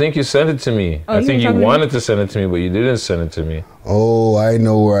 saying. I don't think you sent it to me. Oh, I you think were you talking to wanted to send it to me, but you didn't send it to me. Oh, I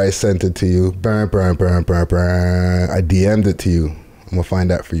know where I sent it to you. Burn. I DM'd it to you. I'm going to find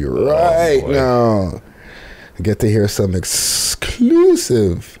that for you right now. I get to hear some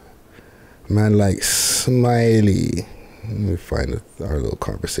exclusive. Man like Smiley. Let me find our little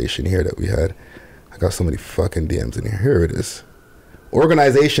conversation here that we had. I got so many fucking DMs in here. Here it is.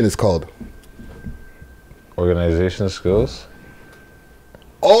 Organization is called. Organization skills?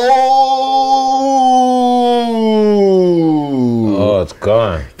 Oh, it's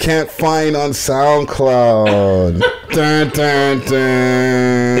gone. Can't find on SoundCloud. Dun, dun,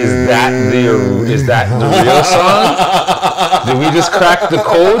 dun. Is that the real song? Did we just crack the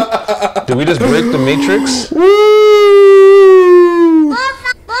code? Did we just break the matrix?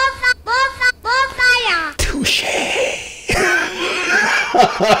 Touche.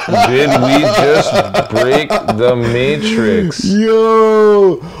 Did we just break the matrix?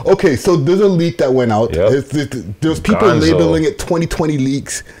 Yo. Okay, so there's a leak that went out. Yep. There's people Gonzo. labeling it 2020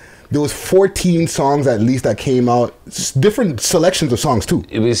 leaks. There was 14 songs at least that came out. Different selections of songs too.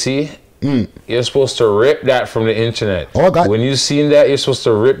 You see? You're supposed to rip that from the internet. Oh, I got when you seen that, you're supposed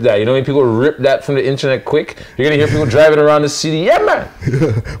to rip that. You know when people rip that from the internet quick? You're gonna hear people driving around the city. Yeah, man.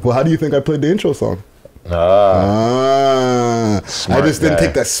 Well, how do you think I played the intro song? Smart I just didn't guy.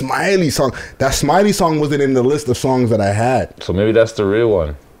 take that Smiley song. That Smiley song wasn't in the list of songs that I had. So maybe that's the real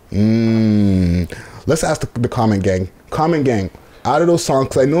one. Let's ask the comment gang. Comment gang, out of those songs,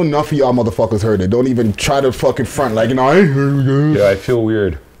 'cause I know enough of y'all motherfuckers heard it. Don't even try to fucking front like, you know, I ain't heard it. Yeah, I feel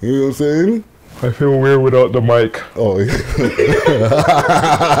weird. You know what I'm saying? I feel weird without the mic. Oh,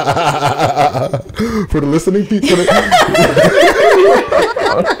 for the listening people.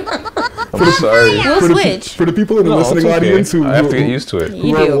 I'm sorry. We'll switch. For the people in the No, listening it's okay. audience who I have to get used to it.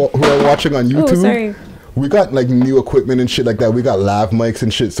 You do. who are watching on YouTube. Oh, sorry. We got like new equipment and shit like that. We got lav mics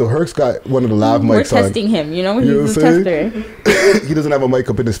and shit. So Hercs got one of the lav We're mics on. testing him, you know? You know He's what a I'm tester. He doesn't have a mic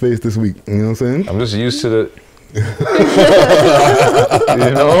up in his face this week. You know what I'm saying? I'm just used to the. You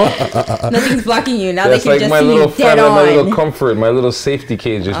know? Nothing's blocking you. Now That's they can like just my see little you dead friend, my little on. comfort, my little safety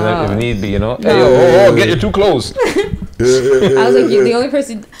cage, if need be, you know? No. Hey, yo, get you too close. I was like, the only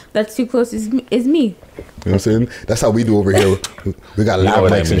person that's too close is me. You know what I'm saying? That's how we do over here. We got lav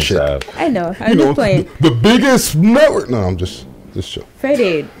mics and shit. I know. I'm You know, just playing. the biggest network. No, I'm just chill.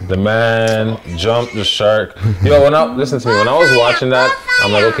 Friday. The man jumped the shark. Yo, listen to me. When I was watching that,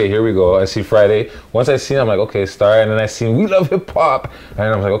 I'm like, okay, here we go. I see Friday. Once I seen it, I'm like, okay, star. And then I seen We Love Hip Hop. And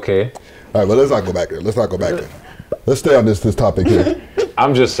I'm like, okay. All right, well, let's not go back there. Let's stay on this topic here.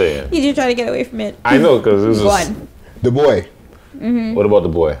 I'm just saying. You just try to get away from it. I know, because this is One. The boy. Mm-hmm. What about the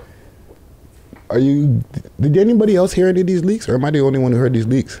boy? Did anybody else hear any of these leaks, or am I the only one who heard these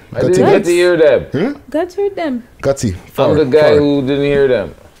leaks? I didn't get to hear them. Guts heard them. Gutsy. I'm the guy who didn't hear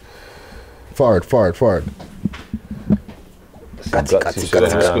them. Fard.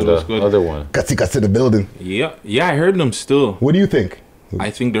 Gutsy. Other one. Gutsy in the building. Yeah, I heard them still. What do you think? I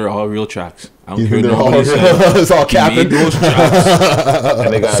think they're all real tracks. I don't You care think what they're nobody all- says. it's all capping? He made those tracks.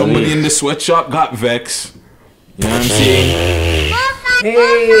 And they got Somebody leaked. in the sweatshop got vexed. You know what I'm saying?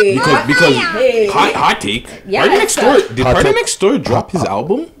 Hey. Because hot take. Yeah, Party Next Door. Did Hot Party take. Next Door drop his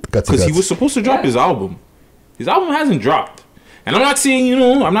album? Because he was supposed to drop his album. His album hasn't dropped. And I'm not saying,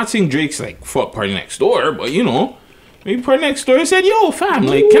 I'm not saying Drake's like fuck Party Next Door, but maybe Party Next Door said, yo, fam,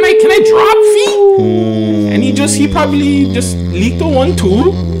 like, can I drop feet? And he probably just leaked the 1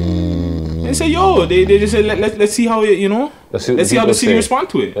 2 and said, yo, they just said let's see how it, let's see how the city respond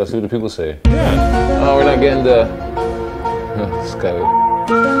to it. Let's see what the people say. Yeah. Oh, we're not getting the this guy with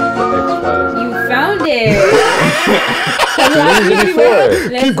the X-Files. You found it.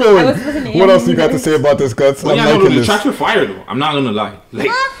 Keep going. What else you got to say about this, Guts? Well, I'm yeah, liking the this. tracks were fire though. I'm not gonna lie. Like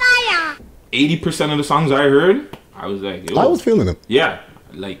 80% of the songs I heard, I was like, yo. I was feeling them. Yeah,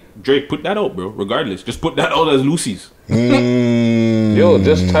 like Drake, put that out, bro. Regardless, just put that out as Lucy's. Yo,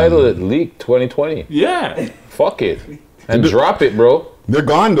 just title it Leak 2020. Yeah. Fuck it. And drop it, bro. They're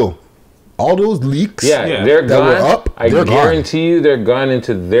gone though. All those leaks they're that gone. were up, I they're guarantee you they're gone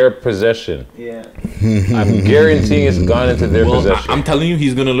into their possession. Yeah. I'm guaranteeing it's gone into their possession. I'm telling you,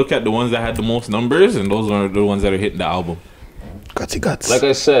 he's gonna look at the ones that had the most numbers, and those are the ones that are hitting the album. Gutsy. Like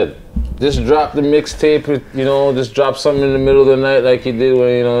I said, Just drop the mixtape, you know, just drop something in the middle of the night like you did when,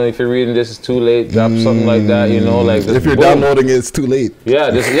 you know, if you're reading this, it's too late. Drop something like that, you know, like if you're downloading it, it's too late. Yeah,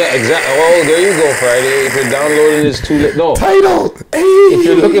 exactly. Oh, there you go, Friday. If you're downloading, it's too late. No. Title. Hey. If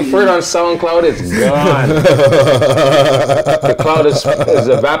you're looking for it on SoundCloud, it's gone. The cloud is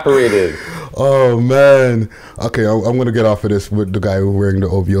evaporated. Oh man. Okay, I'm gonna get off of this with the guy who's wearing the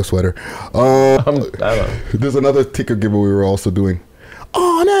OVO sweater. There's another ticker giveaway we're also doing.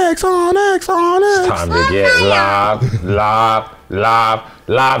 Onyx. It's time to get live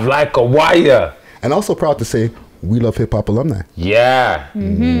like a wire. And also proud to say, we love hip hop alumni. Yeah.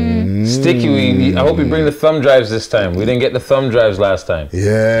 Sticky. I hope you bring the thumb drives this time. We didn't get the thumb drives last time.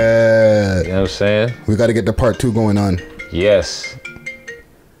 Yeah. You know what I'm saying? We got to get the part 2 going on. Yes.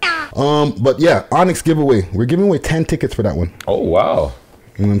 But yeah, Onyx giveaway. We're giving away 10 tickets for that one. Oh wow.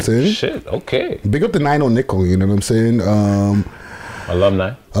 You know what I'm saying? Shit. Okay. Big up the 90 Nickel. You know what I'm saying?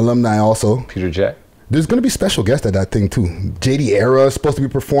 Alumni also. Peter Jack. There's gonna be special guests at that thing too. JD Era is supposed to be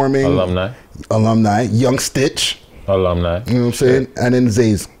performing. Alumni. Young Stitch. Alumni. You know what I'm saying? And then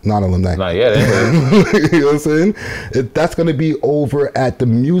Zay's not alumni. Not yet. Anyway. You know what I'm saying? That's gonna be over at the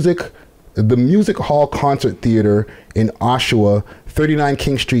Music Hall Concert Theater in Oshawa, 39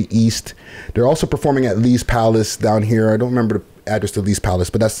 King Street East. They're also performing at Lee's Palace down here. I don't remember the address to Lee's Palace,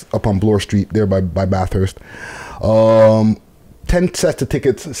 but that's up on Bloor Street there by Bathurst. 10 sets of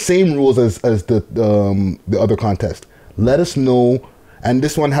tickets, same rules as the other contest. Let us know, and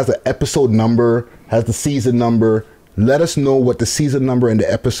this one has an episode number, has the season number. Let us know what the season number and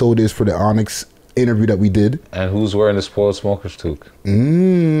the episode is for the Onyx interview that we did. And who's wearing the spoiled smoker's toque?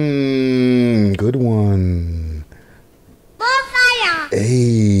 Good one.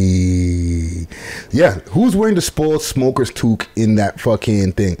 Hey. Yeah, who's wearing the spoiled smoker's toque in that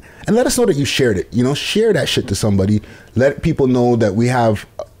fucking thing? And let us know that you shared it. You know, share that shit to somebody. Let people know that we have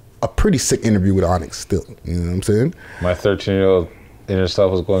a pretty sick interview with Onyx still. You know what I'm saying? My 13-year-old inner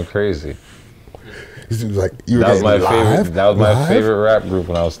self was going crazy. Like, that was my favorite. That was my favorite rap group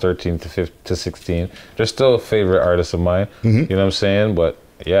when I was 13 to 16. They're still a favorite artist of mine. You know what I'm saying? But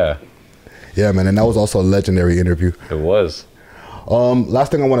yeah. Yeah, man, and that was also a legendary interview. It was.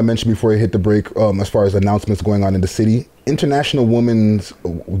 Last thing I want to mention before I hit the break, as far as announcements going on in the city, International Women's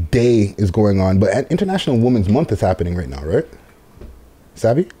Day is going on, but International Women's Month is happening right now, right?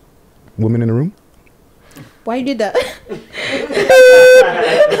 Savvy? Women in the room? Why you did that?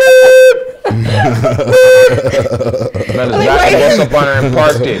 Up on her and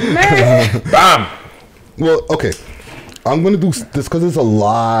parked it. Bam. Well, okay. I'm gonna do this because there's a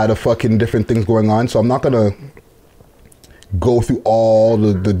lot of fucking different things going on, so I'm not gonna go through all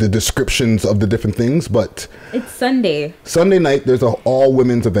the descriptions of the different things, but it's Sunday night. There's an all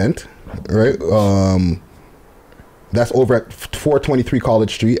women's event, right? That's over at 423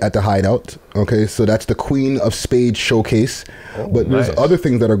 College Street at the Hideout. Okay, so that's the Queen of Spades showcase. But there's other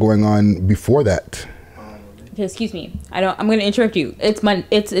things that are going on before that. Excuse me. I'm going to interrupt you. It's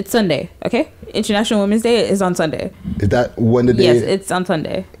Sunday. Okay, International Women's Day is on Sunday. Is that when the day? Yes, it's on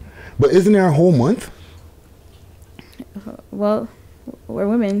Sunday. But isn't there a whole month? Well, we're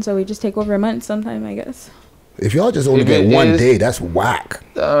women, so we just take over a month sometime, I guess. If y'all just only get one day, that's whack.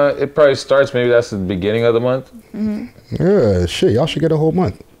 It probably starts. Maybe that's the beginning of the month. Yeah, shit. Y'all should get a whole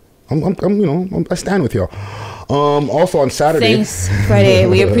month. I stand with y'all. Also on Saturday. Thanks, Friday.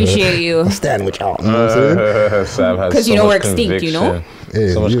 We appreciate you. I stand with y'all. You know what I'm saying? Sam has because we're extinct. You know.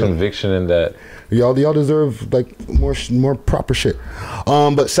 Yeah, so much conviction in that. Y'all deserve like more proper shit.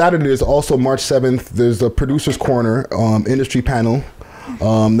 But Saturday is also March 7th. There's a producers corner industry panel.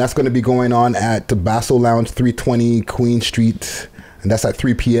 That's going to be going on at the Basso Lounge, 320 Queen Street, and that's at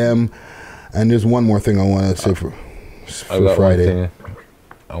 3 p.m. And there's one more thing I want to say for Friday.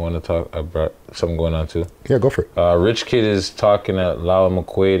 I want to talk about something going on too. Yeah, go for it. Rich Kid is talking at Lala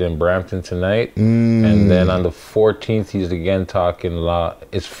McQuaid in Brampton tonight, and then on the 14th he's again talking.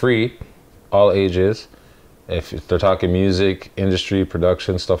 It's free, all ages. If they're talking music, industry,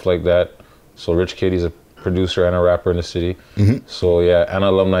 production, stuff like that. So Rich Kid, he's a producer and a rapper in the city. So yeah, and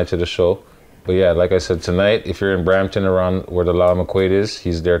alumni to the show. But yeah, like I said, tonight, if you're in Brampton around where the Lala McQuaid is,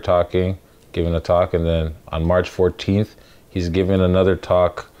 he's there talking, giving a talk. And then on March 14th, he's giving another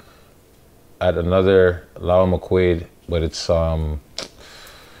talk at another Lala McQuaid, but it's, I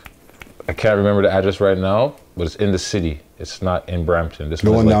can't remember the address right now, but it's in the city. It's not in Brampton. This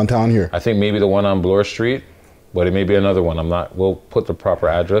the one downtown here? I think maybe the one on Bloor Street. But it may be another one. We'll put the proper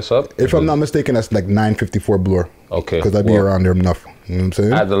address up. If I'm not mistaken, that's like 954 Bloor. Okay. Because I'd be around there enough. You know what I'm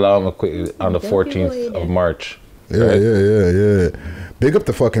saying? At the Lala McQuaid on the 14th of March. Yeah, right? yeah. Big up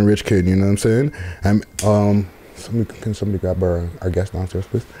the fucking Rich Kid, you know what I'm saying? And can somebody grab our guest downstairs,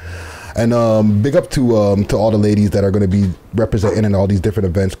 please? And big up to all the ladies that are going to be representing in all these different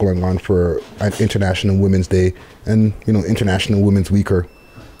events going on for International Women's Day and International Women's Week, or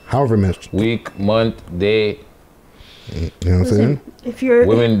however much week, month, day. You know what I'm saying? If you're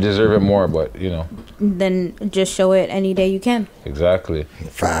women deserve it more, but then just show it any day you can. Exactly.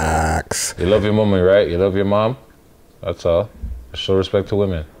 Facts. You love your mom, right? You love your mom. That's all. Show respect to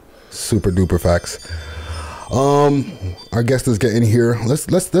women. Super duper facts. Our guest is getting here.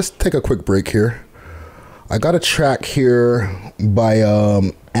 Let's take a quick break here. I got a track here by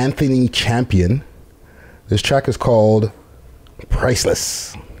Anthony Champion. This track is called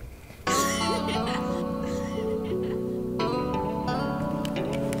Priceless.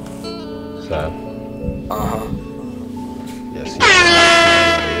 Sam. Yes.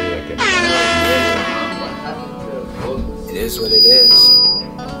 It is what it is.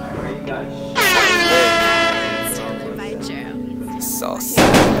 Sauce.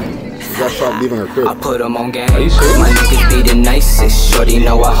 I put them on game. My niggas be the nicest. Shorty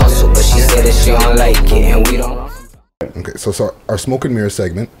know I hustle, but she said that she don't like it, and we don't. Okay, so our Smoke and Mirror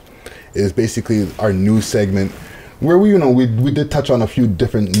segment is basically our news segment, where we did touch on a few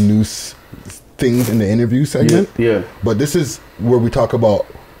different news things in the interview segment. Yeah. But this is where we talk about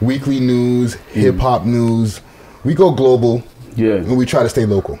weekly news, hip hop news. We go global. Yeah. And we try to stay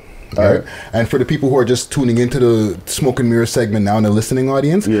local. All right. And for the people who are just tuning into the Smoke and Mirror segment now in the listening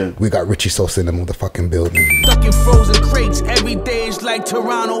audience, we got Richie Sosa in the motherfucking building. Stuck in frozen crates, every day is like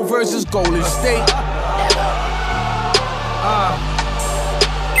Toronto versus Golden State.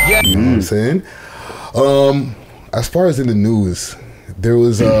 You know what I'm saying? As far as in the news, there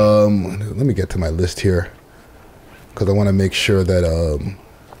was let me get to my list here, because I want to make sure that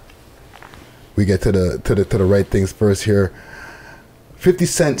we get to the right things first here. 50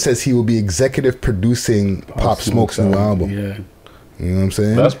 Cent says he will be executive producing Pop Smoke's new album. Yeah. You know what I'm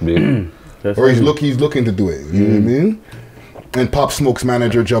saying? That's big. Or he's looking to do it. You know what I mean? And Pop Smoke's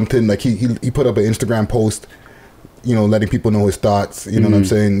manager jumped in, like he put up an Instagram post, letting people know his thoughts. You know what I'm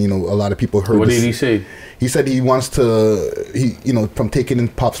saying? A lot of people heard. What this. did he say? He said he wants to, from taking in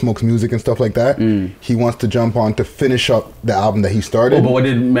Pop Smoke's music and stuff like that, he wants to jump on to finish up the album that he started. Oh, but what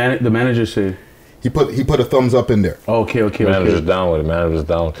did the manager say? He put a thumbs up in there. Okay. Manager's down with it. Manager's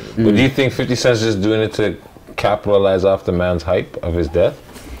down. But do you think 50 Cent's just doing it to capitalize off the man's hype of his death?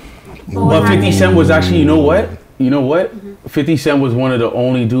 Well, 50 Cent was actually, you know what? 50 Cent was one of the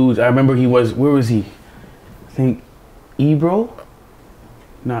only dudes. I remember where was he? I think Ebro?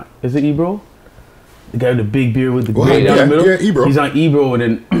 Is it Ebro? The guy with the big beard with the gray down the middle? Yeah, Ebro. He's on Ebro, and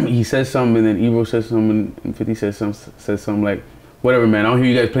then he says something, and then Ebro says something, and 50 says something like, whatever, man, I don't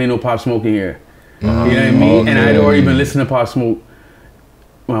hear you guys playing no Pop Smoke in here. You know what I mean? Okay. And I'd already been listening to Pop Smoke.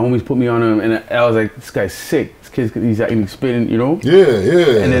 My homies put me on him, and I was like, this guy's sick. This kid's he's spitting,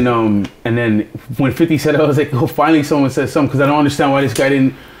 Yeah. And then when 50 said it, I was like, oh, finally someone said something, because I don't understand why this guy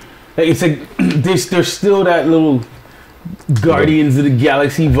didn't. Like, it's like there's still that little Guardians of the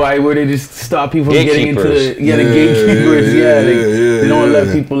Galaxy vibe where they just stop people from getting into the gatekeepers. They don't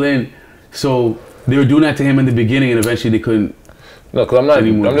let people in. So they were doing that to him in the beginning, and eventually they couldn't. No, because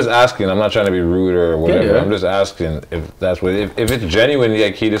I'm just asking. I'm not trying to be rude or whatever. Yeah. I'm just asking if that's what. If it's genuinely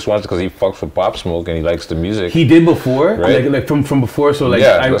like he just wants because he fucks with Pop Smoke and he likes the music. He did before, right? like from before. So like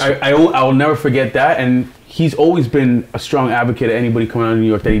I will never forget that. And he's always been a strong advocate of anybody coming out of New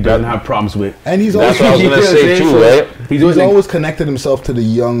York that he doesn't have problems with. And he's always, always, that's what I was gonna say too, right? He's always connected himself to the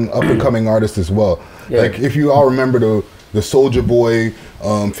young up and coming artists as well. Yeah. Like if you all remember the Soulja Boy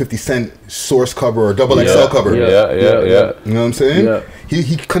 50 Cent Source cover or Double XL cover. Yeah. You know what I'm saying? Yeah.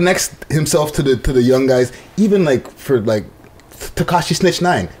 He connects himself to the young guys, even like for like Tekashi Snitch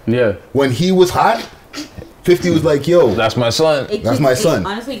 9. Yeah. When he was hot, 50 was like, yo, that's my son. That's my son.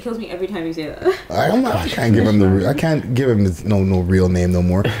 Honestly, it kills me every time you say that. I can't give him no real name no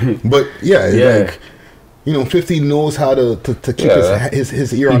more. But like, 50 knows how to keep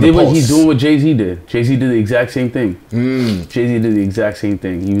his ear on the pulse. He did what he's doing what Jay-Z did. Jay-Z did the exact same thing. Jay-Z did the exact same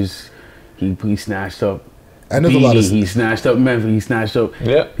thing. He snatched up he snatched up Memphis, he snatched up.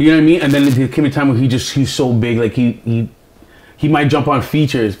 Yeah. You know what I mean? And then there came a time where he's so big, like he might jump on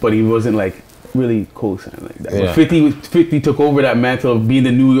features, but he wasn't like really co-signed like that. Yeah. 50 took over that mantle of being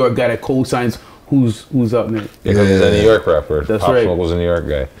the New York guy that co-signs who's up next. Because he's a New York rapper. That's Pop right. Smoke was a New York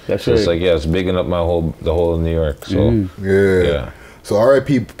guy. That's so right. It's like, it's bigging up the whole of New York. So yeah. So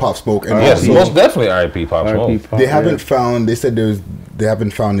R.I.P. Pop Smoke. And yes, most definitely R.I.P. Pop Smoke. They haven't found. They said they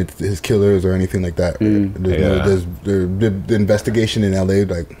haven't found his killers or anything like that. The investigation in L.A.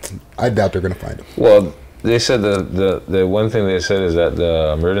 Like, I doubt they're gonna find him. Well, they said the one thing they said is that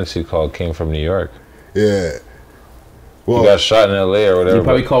the emergency call came from New York. Yeah. He got shot in L.A. or whatever. He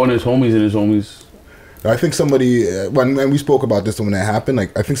probably called one of his homies and his homies. I think somebody, when we spoke about this when that happened,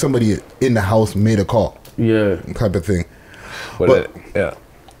 like I think somebody in the house made a call. Yeah. Type of thing. But yeah.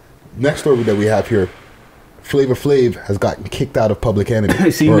 Next story that we have here, Flavor Flav has gotten kicked out of Public Enemy. I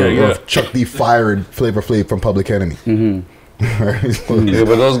seen that, yeah. Or Chuck D fired Flavor Flav from Public Enemy. Yeah,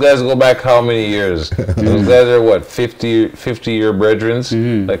 but those guys go back how many years? Those guys are what, 50-year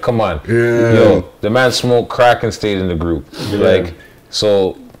brethrens? Like, come on. Yo, the man smoked crack and stayed in the group. Like,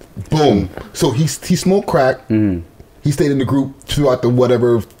 so boom. So he smoked crack. He stayed in the group throughout the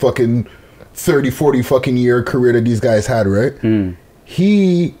whatever fucking 30-40 fucking year career that these guys had, right?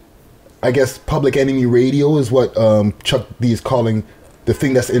 He, I guess, Public Enemy Radio is what Chuck D is calling the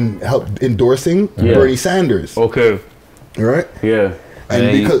thing that's endorsing Bernie Sanders. Okay. Right? Yeah.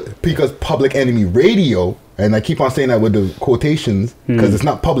 And because Public Enemy Radio, and I keep on saying that with the quotations, because it's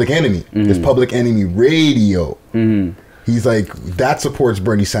not Public Enemy, it's Public Enemy Radio. He's like, that supports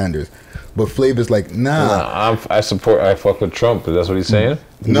Bernie Sanders. But Flavor's like, nah. I fuck with Trump. That's what he's saying?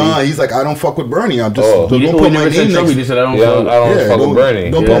 Nah, he's like, I don't fuck with Bernie. I'm just don't put my name Trump, next. he said, I don't fuck with Bernie.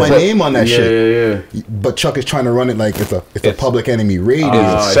 Don't put my name on that shit. Yeah. But Chuck is trying to run it like it's a Public Enemy Radio.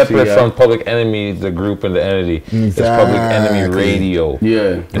 It's separate from Public Enemy, the group and the entity. It's Public Enemy Radio.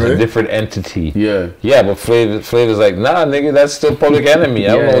 Yeah. It's a different entity. Yeah. Yeah, but Flavor's like, nah, nigga, that's still Public Enemy.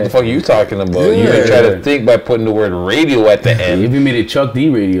 I don't know what the fuck you talking about. You can try to think by putting the word radio at the end. If you made it Chuck D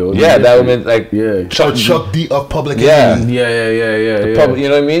Radio. Yeah, that would mean like Chuck D of Public Enemy.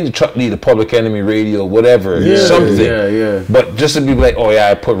 Yeah. You know what I mean? Chuck D, the Public Enemy Radio, whatever. Something. Yeah. But just to be like, oh yeah,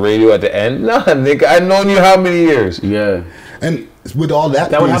 I put radio at the end. Nah, nigga, I've known you how many years? Yeah. And with all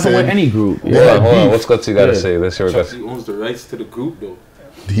that would happen with any group. Hold on. What's Gutsy got to say? Let's hear what Chuck Gutsy. D owns the rights to the group, though.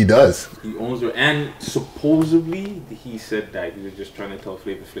 He does. He owns it, and supposedly he said that he was just trying to tell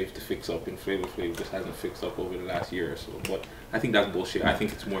Flavor Flav to fix up, and Flavor Flav just hasn't fixed up over the last year or so. But I think that's bullshit. I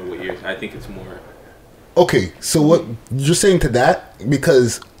think it's more what years. I think it's more. Okay, so what you're saying to that,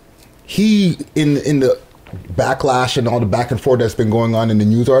 because he in the backlash and all the back and forth that's been going on in the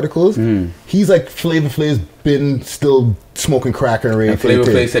news articles, he's like Flavor Flav's been still smoking crack and everything. And Flavor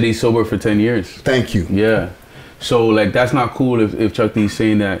Flav said he's sober for 10 years. Thank you. Yeah. So like that's not cool if Chuck D's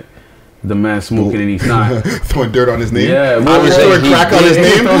saying that the man's smoking and he's not. Throwing dirt on his name? Yeah. I'm just throwing crack on his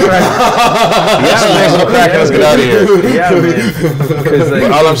name? Yeah, crack, let's get out of here. Yeah, man. Because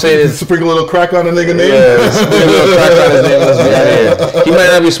like, all I'm saying is sprinkle a little crack on a nigga name. Yeah, sprinkle a little crack on his name. Let's get out of here. He might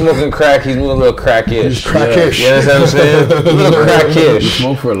not be smoking crack. He's moving a little crackish. He's crackish. You understand what I'm saying? A little crackish. He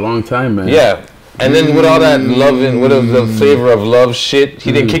smoked for a long time, man. Yeah. And then with all that loving, with the flavor of love shit,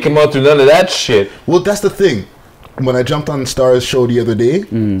 he didn't kick him out through none of that shit. Well, that's the thing. When I jumped on Star's show the other day,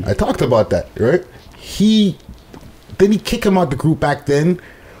 I talked about that, right? Didn't he kick him out the group back then?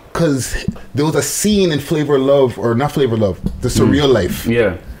 Because there was a scene in Flavor Love, or not Flavor Love, The Surreal Life.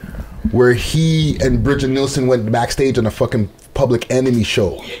 Yeah. Where he and Bridget Nielsen went backstage on a fucking Public Enemy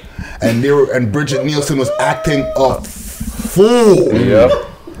show. And Bridget Nielsen was acting a fool. Yep.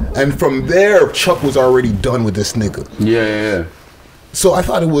 And from there, Chuck was already done with this nigga. Yeah. So I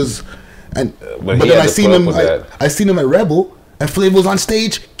thought it was... And but he then had I to seen put up him. with that. I seen him at Rebel, and Flav was on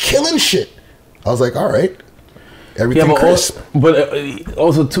stage killing shit. I was like, all right, everything crisp. But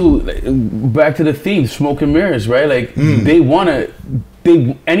also too, like, back to the theme, smoke and mirrors, right? Like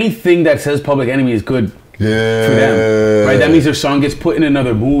anything that says Public Enemy is good for them, right? That means their song gets put in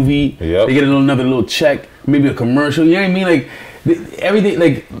another movie. Yep. They get another little check, maybe a commercial. You know what I mean? Like everything.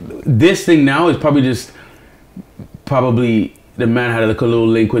 Like this thing now is probably. The man had like a little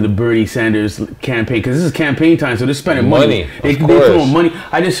link with the Bernie Sanders campaign because this is campaign time, so they're spending money. They throw money.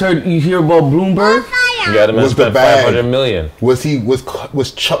 I just heard you hear about Bloomberg. Yeah, the man spent $500 million.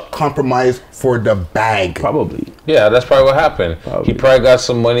 Was Chuck compromised for the bag? Probably. Yeah, that's probably what happened. He probably got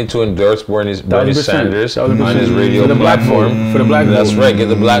some money to endorse Bernie Sanders on his radio platform for the black vote. That's right, get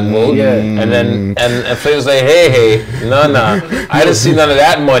the black vote. Yeah, and then and Flavor's like, hey, nah, I didn't see none of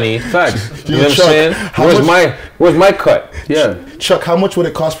that money. Facts. You know what I'm saying? Where's my cut? Yeah. Chuck, how much would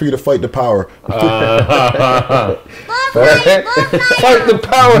it cost for you to fight the power? Fight the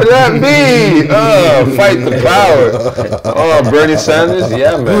power, that me. Fight the power. Oh, Bernie Sanders,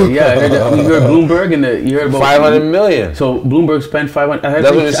 yeah, man. Yeah, you heard Bloomberg and you heard about $500 million. So Bloomberg spent 500. That's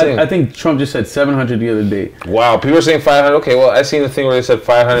what you're saying. I think Trump just said 700 the other day. Wow, people are saying 500. Okay, well, I seen the thing where they said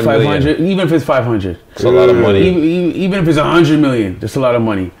 500 million. Even if it's 500, it's a lot of money. Even if it's 100 million, that's a lot of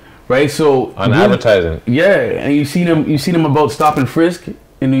money. Right, so on advertising, and you seen him about stop and frisk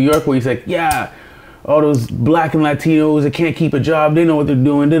in New York, where he's like, yeah, all those black and Latinos that can't keep a job, they know what they're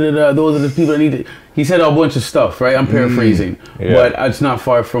doing. Those are the people that need to. He said a bunch of stuff, right? I'm paraphrasing, but it's not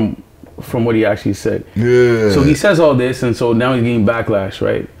far from from what he actually said. Yeah. So he says all this, and so now he's getting backlash,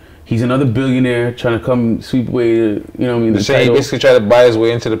 right? He's another billionaire trying to come sweep away, you know what I mean? The he basically tried to buy his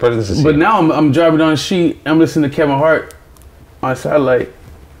way into the presidency. But now I'm driving down the street, I'm listening to Kevin Hart on satellite,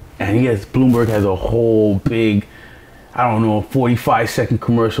 and Bloomberg has a whole big, I don't know, 45-second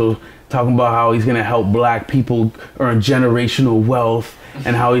commercial talking about how he's gonna help black people earn generational wealth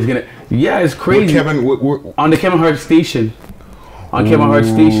and how he's gonna. Yeah, it's crazy. On the Kevin Hart station. On Kevin Hart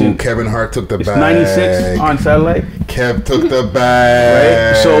station. Kevin Hart took the bag. 96 on satellite. Kev took the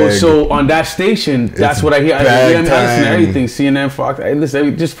bag. Right? So on that station, that's what I hear. I listen to everything. CNN, Fox. I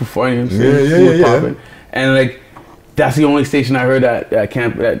listen just for fun. Yeah. And like, that's the only station I heard that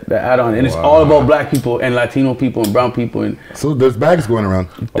add on, and it's all about black people and Latino people and brown people. And so there's bags going around.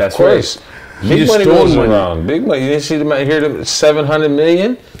 That's of course. Right. Big money goes around. Big money. You didn't see them here. 700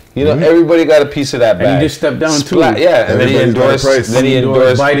 million. You know, everybody got a piece of that bag. And he just stepped down too. Yeah, and then he endorsed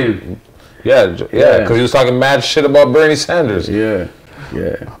Biden. Yeah, because he was talking mad shit about Bernie Sanders. Yeah.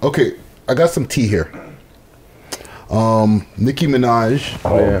 Okay, I got some tea here. Nicki Minaj,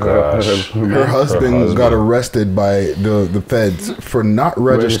 her husband got arrested by the feds for not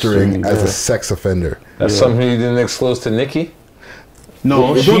registering as a sex offender. That's something you didn't disclose to Nicki?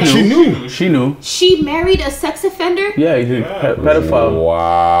 No, she knew. She knew. She married a sex offender? Yeah, he's a pedophile.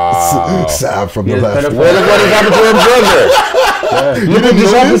 Wow. Sad from the left. What happened to her brother? Look what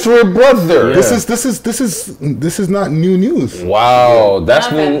just happened to her brother. Yeah. This is not new news. Wow,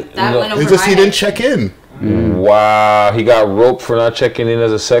 that's new. It's just he didn't check in. Wow, he got roped for not checking in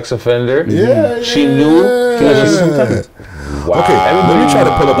as a sex offender. Yeah, she knew. Wow. Okay, let me try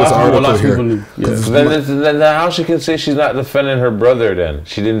to pull up this article here. Then how she can say she's not defending her brother then?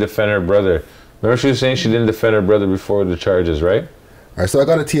 She didn't defend her brother. Remember she was saying she didn't defend her brother before the charges, right? All right, so I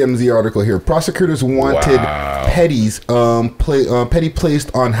got a TMZ article here. Prosecutors wanted Petty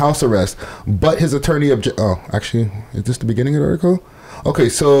placed on house arrest, but his attorney actually, is this the beginning of the article? Okay,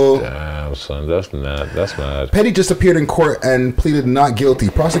 so damn, son, that's mad. Petty just appeared in court and pleaded not guilty.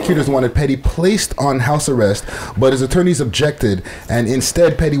 Prosecutors wanted Petty placed on house arrest, but his attorneys objected, and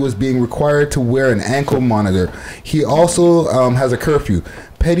instead Petty was being required to wear an ankle monitor. He also has a curfew.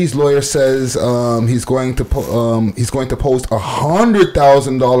 Petty's lawyer says he's going to post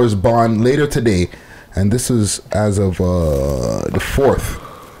 $100,000 bond later today, and this is as of the 4th.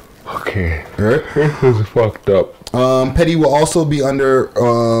 Okay, right? This is fucked up. Petty will also be under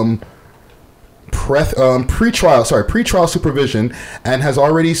pretrial supervision and has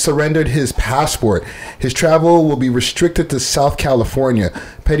already surrendered his passport. His travel will be restricted to South California.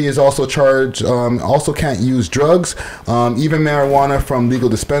 Petty is also charged, also can't use drugs, even marijuana from legal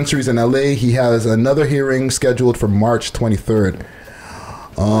dispensaries in LA. He has another hearing scheduled for March 23rd.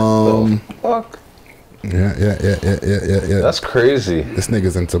 Fuck. Yeah. That's crazy. This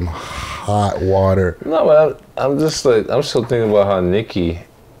nigga's in some hot water. No, but I'm just like, I'm still thinking about how Nicki.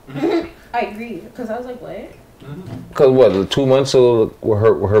 I agree, because I was like, what? Because what, 2 months ago,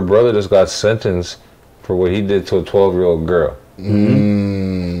 her brother just got sentenced for what he did to a 12-year-old girl.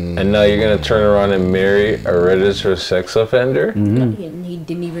 And now you're going to turn around and marry a registered sex offender? He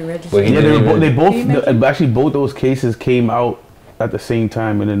didn't even register. But actually both those cases came out at the same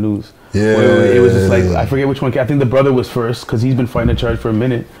time in the news. Yeah. It was just like, I forget which one. I think the brother was first because he's been fighting a charge for a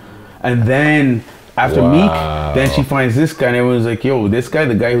minute. And then after Meek, then she finds this guy and everyone's like, yo, this guy,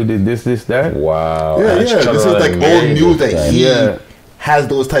 the guy who did this, that. Wow. Yeah. This is like old news that he has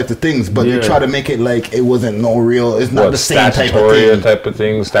those types of things, but they try to make it like it wasn't no real, it's not the same type of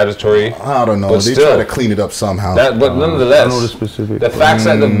thing. Statutory. I don't know. But they still, try to clean it up somehow. But nonetheless, I don't know the specific. The facts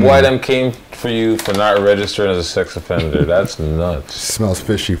that the boy them came for you for not registering as a sex offender, that's nuts. Smells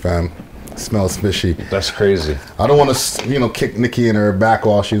fishy, fam. Smells fishy. That's crazy. I don't want to, kick Nicki in her back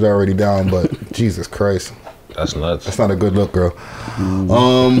while she's already down, but Jesus Christ. That's nuts. That's not a good look, girl.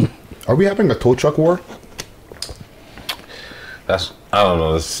 Are we having a tow truck war? I don't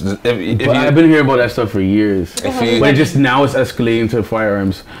know. I've been hearing about that stuff for years. But just now it's escalating to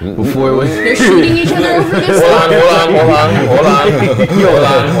firearms. Before it was they're shooting each other over this. Hold on.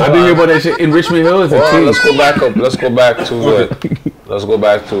 I've been hearing about that shit in Richmond Hill. Let's go back up. Let's go back to it.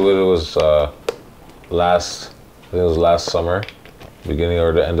 It was last summer, beginning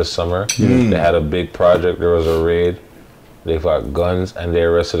or the end of summer. They had a big project. There was a raid. They got guns and they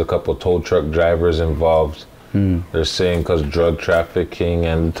arrested a couple tow truck drivers involved. They're saying because drug trafficking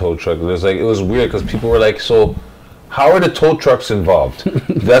and tow truck. It was weird because people were like, so how are the tow trucks involved?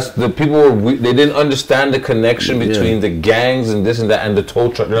 They didn't understand the connection between the gangs and this and that and the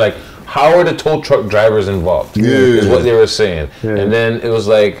tow truck. They're like, how are the tow truck drivers involved? Is what they were saying. And then it was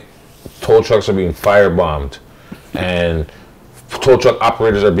like tow trucks are being firebombed and tow truck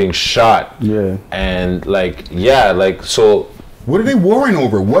operators are being shot. Yeah. And like, yeah, like, so. What are they warring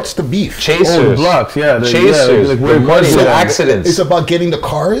over? What's the beef? Chasers. Oh, the blocks, yeah. Chasers. Like the money, the accidents. It's about getting the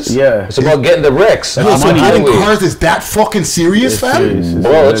cars? Yeah. It's about getting the wrecks. Yo, so getting cars is that fucking serious, fam?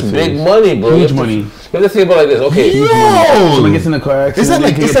 Bro, it's big money, bro. Huge money. You have to think about it like this. Okay. Huge money. Someone gets in a car accident,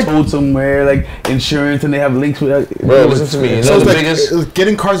 they get towed somewhere, like insurance, and they have links with that. Bro, listen to me. You know the biggest...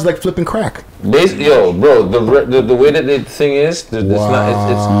 Getting cars is like flipping crack. Yo, bro, the way that the thing is, they're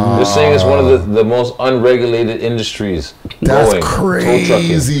saying it's one of the most unregulated industries. That's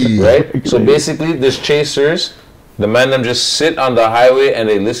crazy, right? So basically, there's chasers. The man them just sit on the highway and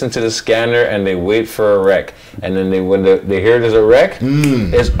they listen to the scanner and they wait for a wreck. And then when they hear there's a wreck,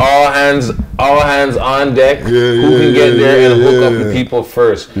 it's all hands on deck. Who can get there and hook up the people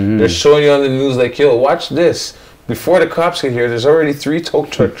first? They're showing you on the news like, yo, watch this. Before the cops get here, there's already 3 tow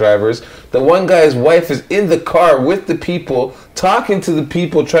truck drivers. The one guy's wife is in the car with the people, talking to the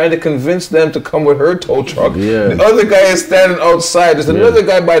people, trying to convince them to come with her tow truck. The other guy is standing outside. There's another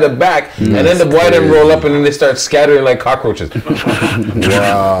guy by the back. And then the boy them roll up and then they start scattering like cockroaches.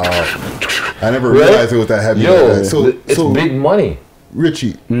 Wow. I never realized it was that heavy. Yo, it's big money.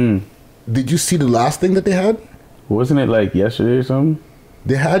 Richie, did you see the last thing that they had? Wasn't it like yesterday or something?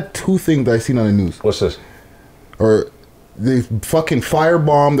 They had 2 things that I seen on the news. What's this? Or they fucking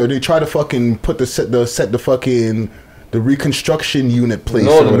firebombed, or they try to fucking put the reconstruction unit place.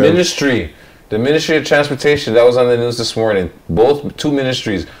 No, the Ministry of Transportation, that was on the news this morning. 2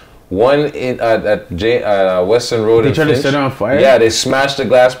 ministries. One at Western Road. They tried to set it on fire? Yeah, they smashed the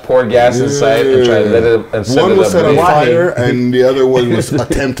glass, poured gas inside, and tried to let it and set one it was up. set on fire, and the other one was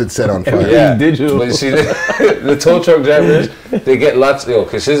attempted set on fire. Yeah, but you see, the tow truck drivers, they get lots.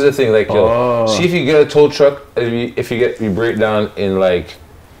 Because here's the thing, like, see if you get a tow truck, if you break down in like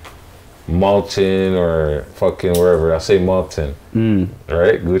Malton or fucking wherever. I'll say Malton.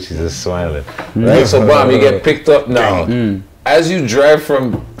 Right? Gucci's just smiling. Right? So, you get picked up now. As you drive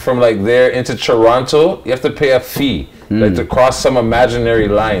from like there into Toronto, you have to pay a fee, like to cross some imaginary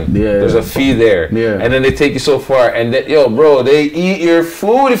line. There's a fee there, and then they take you so far, and then, yo, bro, they eat your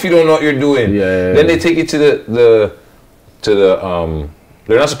food if you don't know what you're doing. Then they take you to the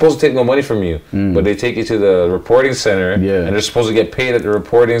they're not supposed to take no money from you, but they take you to the reporting center, and they're supposed to get paid at the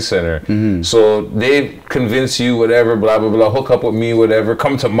reporting center. So they convince you, whatever, blah blah blah, hook up with me, whatever,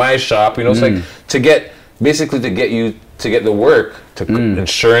 come to my shop. You know, it's like to get the work,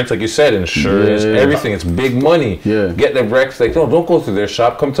 insurance, like you said, insurance, everything. It's big money. Get the wrecks, like, no, don't go through their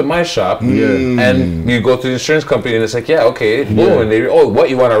shop, come to my shop. And you go to the insurance company and it's like, yeah, okay, boom. And they,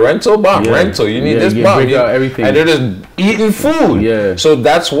 what, you want a rental? Rental. You need this, everything. And they're just eating food. So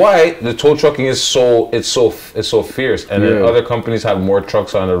that's why the tow trucking is so fierce. And then other companies have more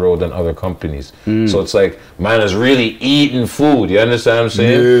trucks on the road than other companies. So it's like, man is really eating food. You understand what I'm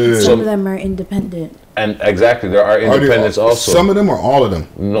saying? Some of them are independent. And exactly, there are independents also. Some of them or all of them?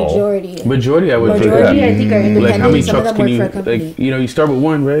 No. Majority, I would say. Majority, I think, are independent. Like, how many some trucks of them can work you, for a company. like, you start with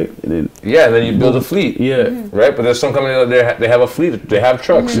one, right? And it's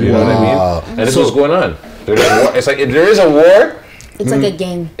like a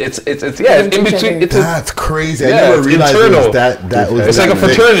game. It's in between. That's crazy. I never realized that was. It's like a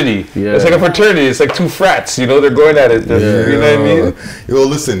fraternity. It's like a fraternity. It's like 2 frats. You know, they're going at it. You know what I mean? Yo,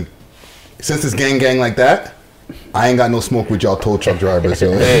 listen. Since it's gang like that, I ain't got no smoke with y'all tow truck drivers.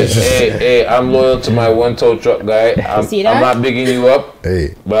 Yo. Hey, I'm loyal to my one tow truck guy. I'm not bigging you up.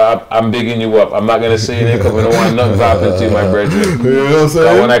 But I'm bigging you up. I'm not gonna say anything because I don't want nothing to happen to you, my brethren. You know what I'm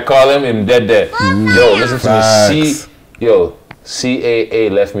saying? When I call him dead. Yo, listen to me. CAA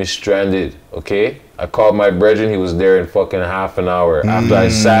left me stranded, okay? I called my brethren, he was there in fucking half an hour. After I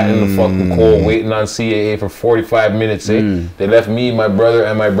sat in the fucking cold waiting on CAA for 45 minutes, they left me, my brother,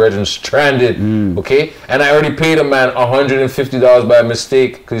 and my brethren stranded, okay? And I already paid a man $150 by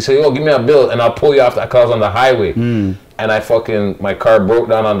mistake, because he said, yo, give me a bill, and I'll pull you off, because I was on the highway. And my car broke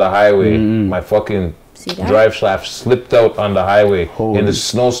down on the highway. My fucking drive shaft slipped out on the highway in the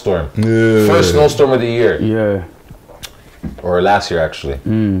snowstorm. First snowstorm of the year. Or last year, actually.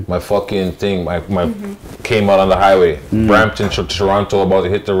 My fucking thing, my came out on the highway. Brampton to Toronto, about to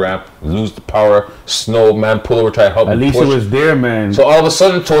hit the ramp, lose the power, snow, man, pull over, try to help me. At least it was there, man. So all of a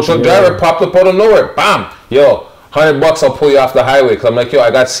sudden, tow truck driver popped up out of nowhere. Bam! Yo, $100, I'll pull you off the highway. Cause I'm like, yo,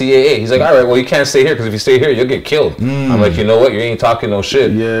 I got CAA. He's like, all right, well, you can't stay here, because if you stay here, you'll get killed. I'm like, you know what? You ain't talking no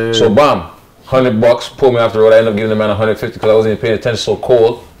shit. So bam, $100, pull me off the road. I ended up giving the man $150 because I wasn't even paying attention, so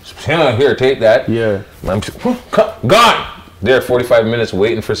cold. Here, take that. I'm gone. there 45 minutes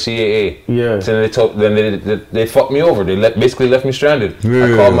waiting for CAA. Yeah. So then they fucked me over. They basically left me stranded. Yeah.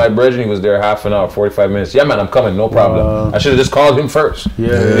 I called my brethren. He was there half an hour, 45 minutes. Yeah, man, I'm coming. No problem. I should have just called him first. Yeah.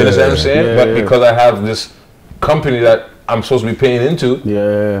 You understand what I'm saying? Yeah, But yeah. because I have this company that I'm supposed to be paying into.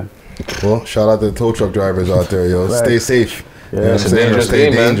 Yeah. Well, shout out to the tow truck drivers out there, yo. Right. Stay safe. Yeah. You know what It's I'm a saying? dangerous Stay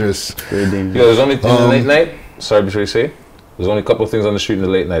game, man. dangerous. Very dangerous. Yo, there's only in the late night. Sorry, before you say. There's only a couple of things on the street in the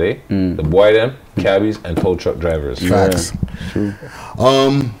late night, eh? The boy them, cabbies, and tow truck drivers. Facts. True.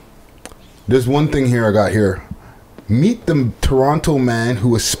 There's one thing here I got here. Meet the Toronto man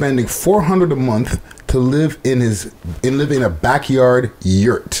who is spending $400 a month to live in a backyard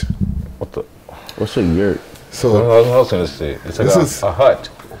yurt. What's a yurt? So I was gonna say it's like a hut.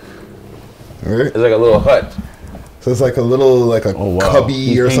 Right? It's like a little hut. So it's like a little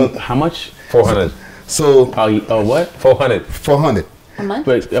cubby or something. How much? 400. So what? 400. 400. A month?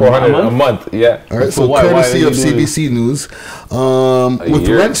 But 400 a month, yeah. All right, So so why courtesy are of you doing CBC News, with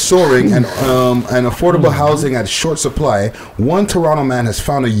year. rent soaring and affordable housing at short supply, one Toronto man has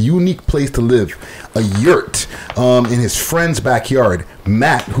found a unique place to live, a yurt, in his friend's backyard.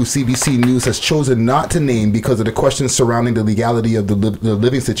 Matt, who CBC News has chosen not to name because of the questions surrounding the legality of the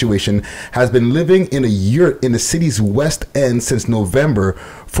living situation, has been living in a yurt in the city's West End since November.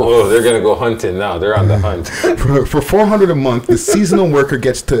 They're gonna go hunting now. They're on the hunt. For $400 a month, the seasonal worker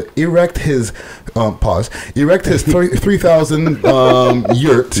gets to erect his 3,000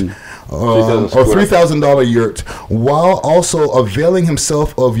 yurt. Or $3,000 yurt, while also availing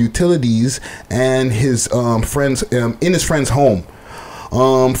himself of utilities and his friends in his friend's home.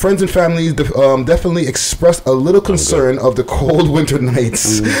 Friends and families definitely expressed a little concern of the cold winter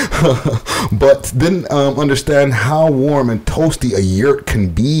nights, but didn't understand how warm and toasty a yurt can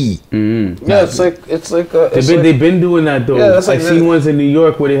be. Yeah, They've been doing that though. Yeah, I've seen ones in New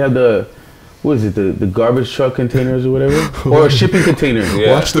York where they have the garbage truck containers or whatever, or shipping containers.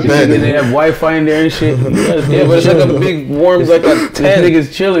 Yeah. Watch the bed. And they have Wi-Fi in there and shit. Yeah, but it's like a big warm, like a tent. This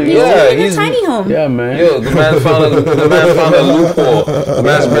nigga's chilling. Yeah, He's a tiny home. Yeah, man. Yo, the man found a loophole. The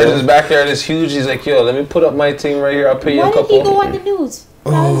man's bed in his backyard is huge. He's like, yo, let me put up my thing right here. I'll pay you a couple. Why did he go on the news?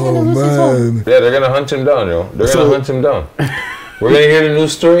 Now he's gonna lose his home. Yeah, they're gonna hunt him down, yo. They're gonna hunt him down. We're gonna hear the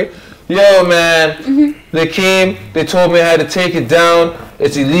news story. Yo, man, they came. They told me I had to take it down.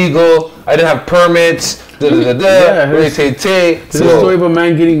 It's illegal. I didn't have permits. Yeah, There's a story of a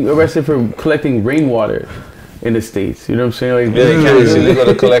man getting arrested for collecting rainwater in the States. You know what I'm saying? Like, it's illegal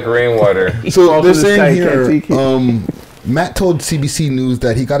to collect rainwater. So they're saying here, Matt told CBC News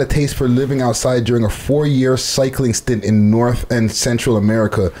that he got a taste for living outside during a 4-year cycling stint in North and Central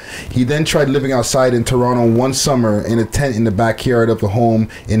America. He then tried living outside in Toronto one summer in a tent in the backyard of the home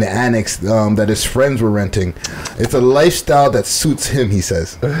in the annex that his friends were renting. It's a lifestyle that suits him, he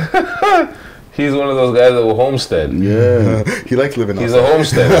says. He's one of those guys that will homestead. Yeah, he likes living outside. He's a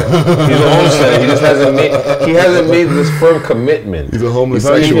homesteader. He's a homesteader. He just hasn't made this firm commitment. He's a homeless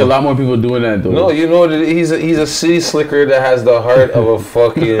You see sexual. a lot more people doing that though. No, you know that he's a city slicker that has the heart of a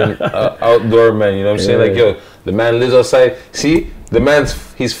fucking outdoor man. You know what I'm saying? Like, yo, the man lives outside. See,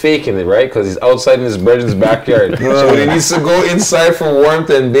 he's faking it, right? Because he's outside in his brethren's backyard. So when he needs to go inside for warmth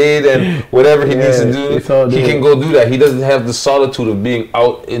and bathe and whatever he needs to do, he can go do that. He doesn't have the solitude of being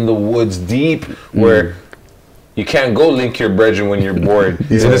out in the woods deep where you can't go link your brethren when you're bored.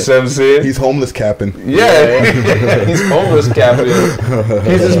 You know what I'm saying? He's homeless capping. Yeah, he's homeless capping.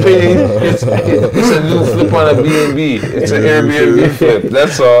 He's just paying. It's a new flip on a B&B. It's an Airbnb flip.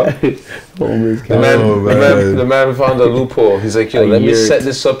 That's all. The man found a loophole. He's like, yo, let me set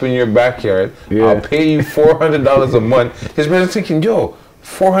this up in your backyard. I'll pay you $400 a month. His brother's thinking, yo,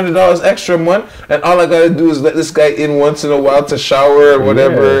 $400 extra a month, and all I gotta do is let this guy in once in a while to shower or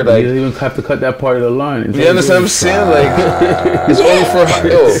whatever. Yeah, like, you don't even have to cut that part of the line. You understand what I'm saying? Like, it's only for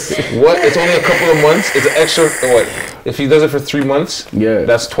It's only a couple of months. It's an extra. What? If he does it for 3 months,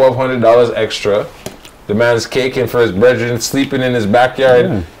 that's $1,200 extra. The man's caking for his brethren, sleeping in his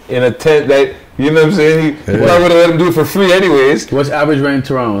backyard in a tent. That, you know what I'm saying? We're not gonna let him do it for free, anyways. What's average rent in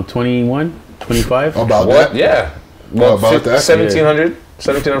Toronto? 21, 25? About that? Yeah. Well, about that? 1,700.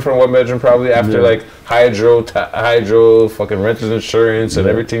 1,700 for 1 bedroom, probably after like hydro, fucking renter's insurance and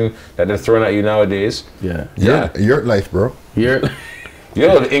everything that they're throwing at you nowadays. Yurt life, bro. Yurt.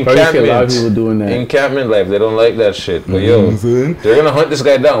 Yo, the encampment. A lot of people doing that. Encampment life, they don't like that shit. But yo, they're gonna hunt this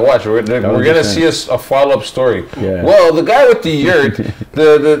guy down. Watch, we're gonna see a follow-up story. Yeah. Well, the guy with the yurt,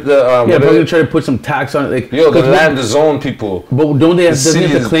 they're gonna try to put some tax on it. Like, yo, the land, the zone people. But don't they have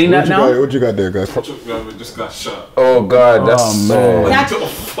to claim that now? What you got there, guys? Just got shot. Oh God, that's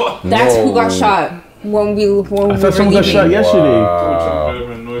That's who got shot when we I thought someone got shot yesterday.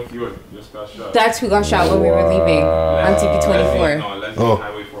 North York just got shot. That's who got shot when we were leaving on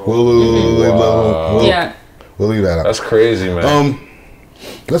TP24. Yeah. We'll leave that up. That's crazy, man.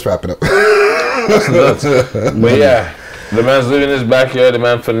 Let's wrap it up. That's nuts. But yeah, the man's living in his backyard. The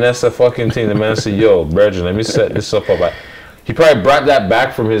man finessed the fucking thing. The man said, "Yo, Brethren, let me set this up." He probably brought that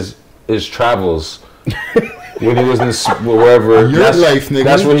back from his travels when he was in wherever. Your life, nigga.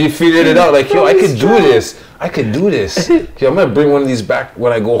 That's when he figured it out. Like, yo, I could do this. I could do this. Yo, I'm gonna bring one of these back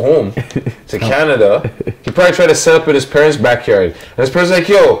when I go home to Canada. He probably tried to set up in his parents' backyard. And his parents like,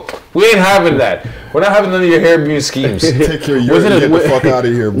 yo, we ain't having that. We're not having none of your hairbeam schemes. Take your yurt and get the fuck out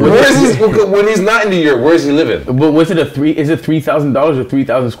of here, bro. When he's not in the yurt, where is he living? But was it is it $3,000 or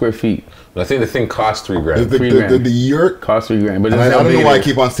 3,000 square feet? I think the thing cost $3,000. The yurt cost $3,000. But I don't know why I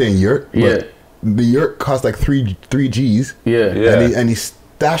keep on saying yurt. Yeah. The yurt costs like three G's. Yeah. And he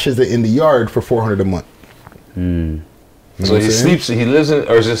stashes it in the yard for $400 a month. So he sleeps. He lives in,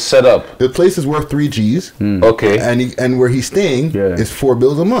 or is it set up? The place is worth 3 G's. Okay. And where he's staying is $4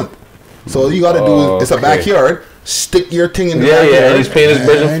 bills a month. So all you got to do is it's a backyard. Stick your thing in the backyard. Yeah. And he's paying his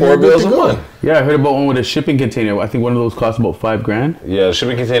bridge $4 bills a month. Yeah, I heard about one with a shipping container. I think one of those costs about $5,000. Yeah, the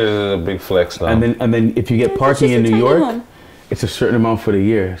shipping container is a big flex now. And then if you get parking in New York, it's a certain amount for the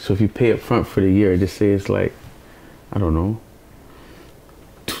year. So if you pay up front for the year, just say it's like, I don't know,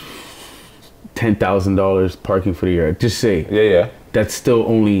 $10,000 parking for the year. Just say. Yeah. That's still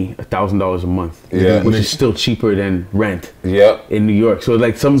only $1,000 a month. Yeah. Which is still cheaper than rent. Yeah. In New York. So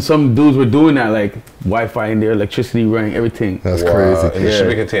like some dudes were doing that, like Wi-Fi in there, electricity running, everything. That's crazy. In the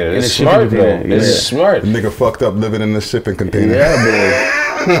shipping container. It's smart, though. It's smart. Nigga fucked up living in the shipping container. Yeah,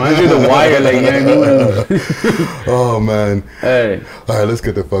 bro. Mind you, the wire, like, you know what I mean? Oh, man. Hey. All right, let's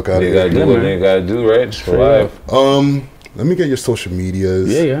get the fuck out of here. You gotta do what you gotta do, right? Just for life. Let me get your social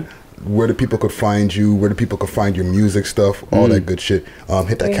medias. Yeah. Where the people could find you, where the people could find your music stuff, all that good shit.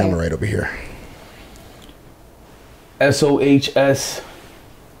 Hit that camera right over here. SOHSAMA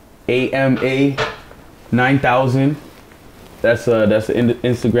 9000. That's the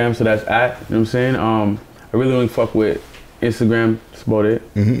Instagram, so that's at, you know what I'm saying? I really only fuck with Instagram. That's about it.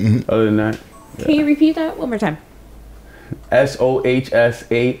 Other than that. Yeah. Can you repeat that one more time?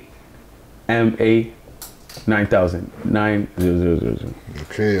 SOHSAMA 9000 9000.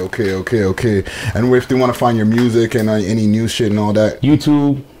 Okay. And if they want to find your music and any new shit and all that,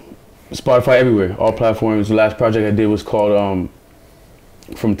 YouTube, Spotify, everywhere, all platforms. The last project I did was called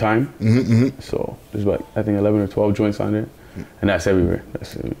From Time. So there's about, I think, 11 or 12 joints on there, and that's everywhere.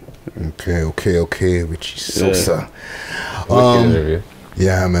 That's it. Okay. Richie Sosa.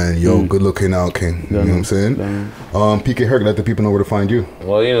 Yeah, man. Yo, good looking out, King. You know what I'm saying? PK Herc, let the people know where to find you.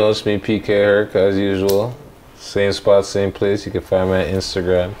 Well, you know, it's me, PK Herc, as usual. Same spot, same place. You can find me on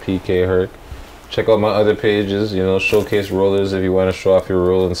Instagram, PK Herc. Check out my other pages, you know, Showcase Rollers if you want to show off your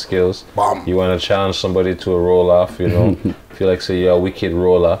rolling skills. You want to challenge somebody to a roll-off, you know. Feel like, say, yo, wicked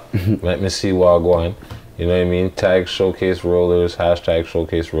roller. Let me see Wagwan. You know what I mean? Tag Showcase Rollers, hashtag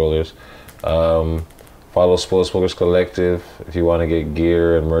Showcase Rollers. Follow Spoil Smokers Collective if you want to get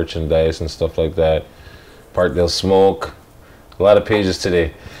gear and merchandise and stuff like that. Parkdale Smoke. A lot of pages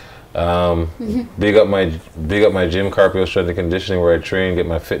today. Big up my gym, Carpio Strength and Conditioning, where I train, get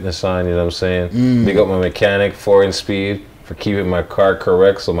my fitness on, you know what I'm saying? Big up my mechanic, 4-inch Speed, for keeping my car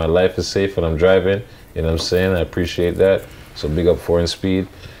correct so my life is safe when I'm driving. You know what I'm saying? I appreciate that. So big up 4-inch Speed.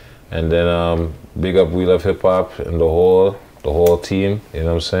 And then big up We Love Hip Hop and the whole team, you know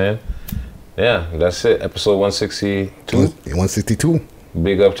what I'm saying? Yeah, that's it. Episode 162. 162.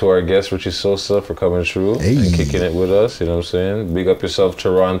 Big up to our guest, Richie Sosa, for coming through and kicking it with us. You know what I'm saying? Big up yourself,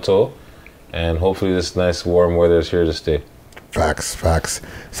 Toronto. And hopefully this nice warm weather is here to stay. Facts.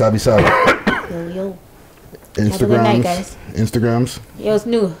 Savy. Yo. Instagrams. Yo, it's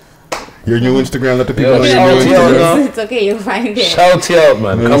new. Your new Instagram, let the people know your new Instagram. It's okay, you'll find it. Shout you out,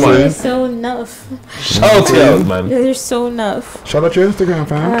 man. Come on. You're so enough. Shout you out, man. You're so enough. Shout out your Instagram,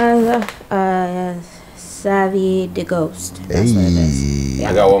 fam. Savvy the Ghost. That's what it is.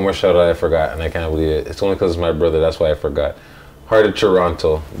 I got one more shout out I forgot, and I can't believe it. It's only because it's my brother, that's why I forgot. Heart of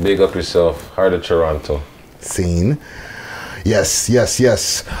Toronto. Big up yourself. Heart of Toronto. Scene. Yes. Hit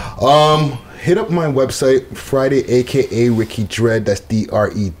up my website, Friday, aka Ricky Dred. That's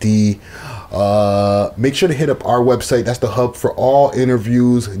DRED. Make sure to hit up our website. That's the hub for all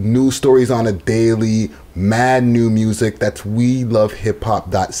interviews, news stories on a daily, mad new music. That's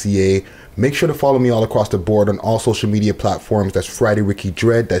welovehiphop.ca. Make sure to follow me all across the board on all social media platforms. That's Friday Ricky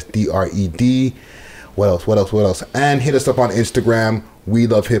Dred. That's DRED. What else? And hit us up on Instagram, We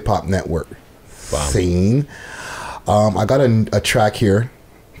Love Hip Hop Network. Scene. I got a track here.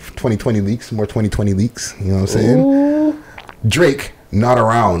 2020 leaks, more 2020 leaks. You know what I'm saying? Drake, Not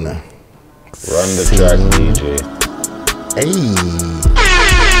Around. Run the track, DJ. Hey.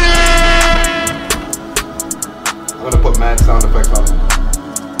 I'm gonna put mad sound effects on it.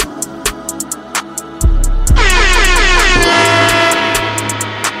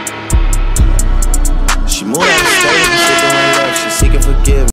 She moved out of state, she doing love, she seeking forgiveness.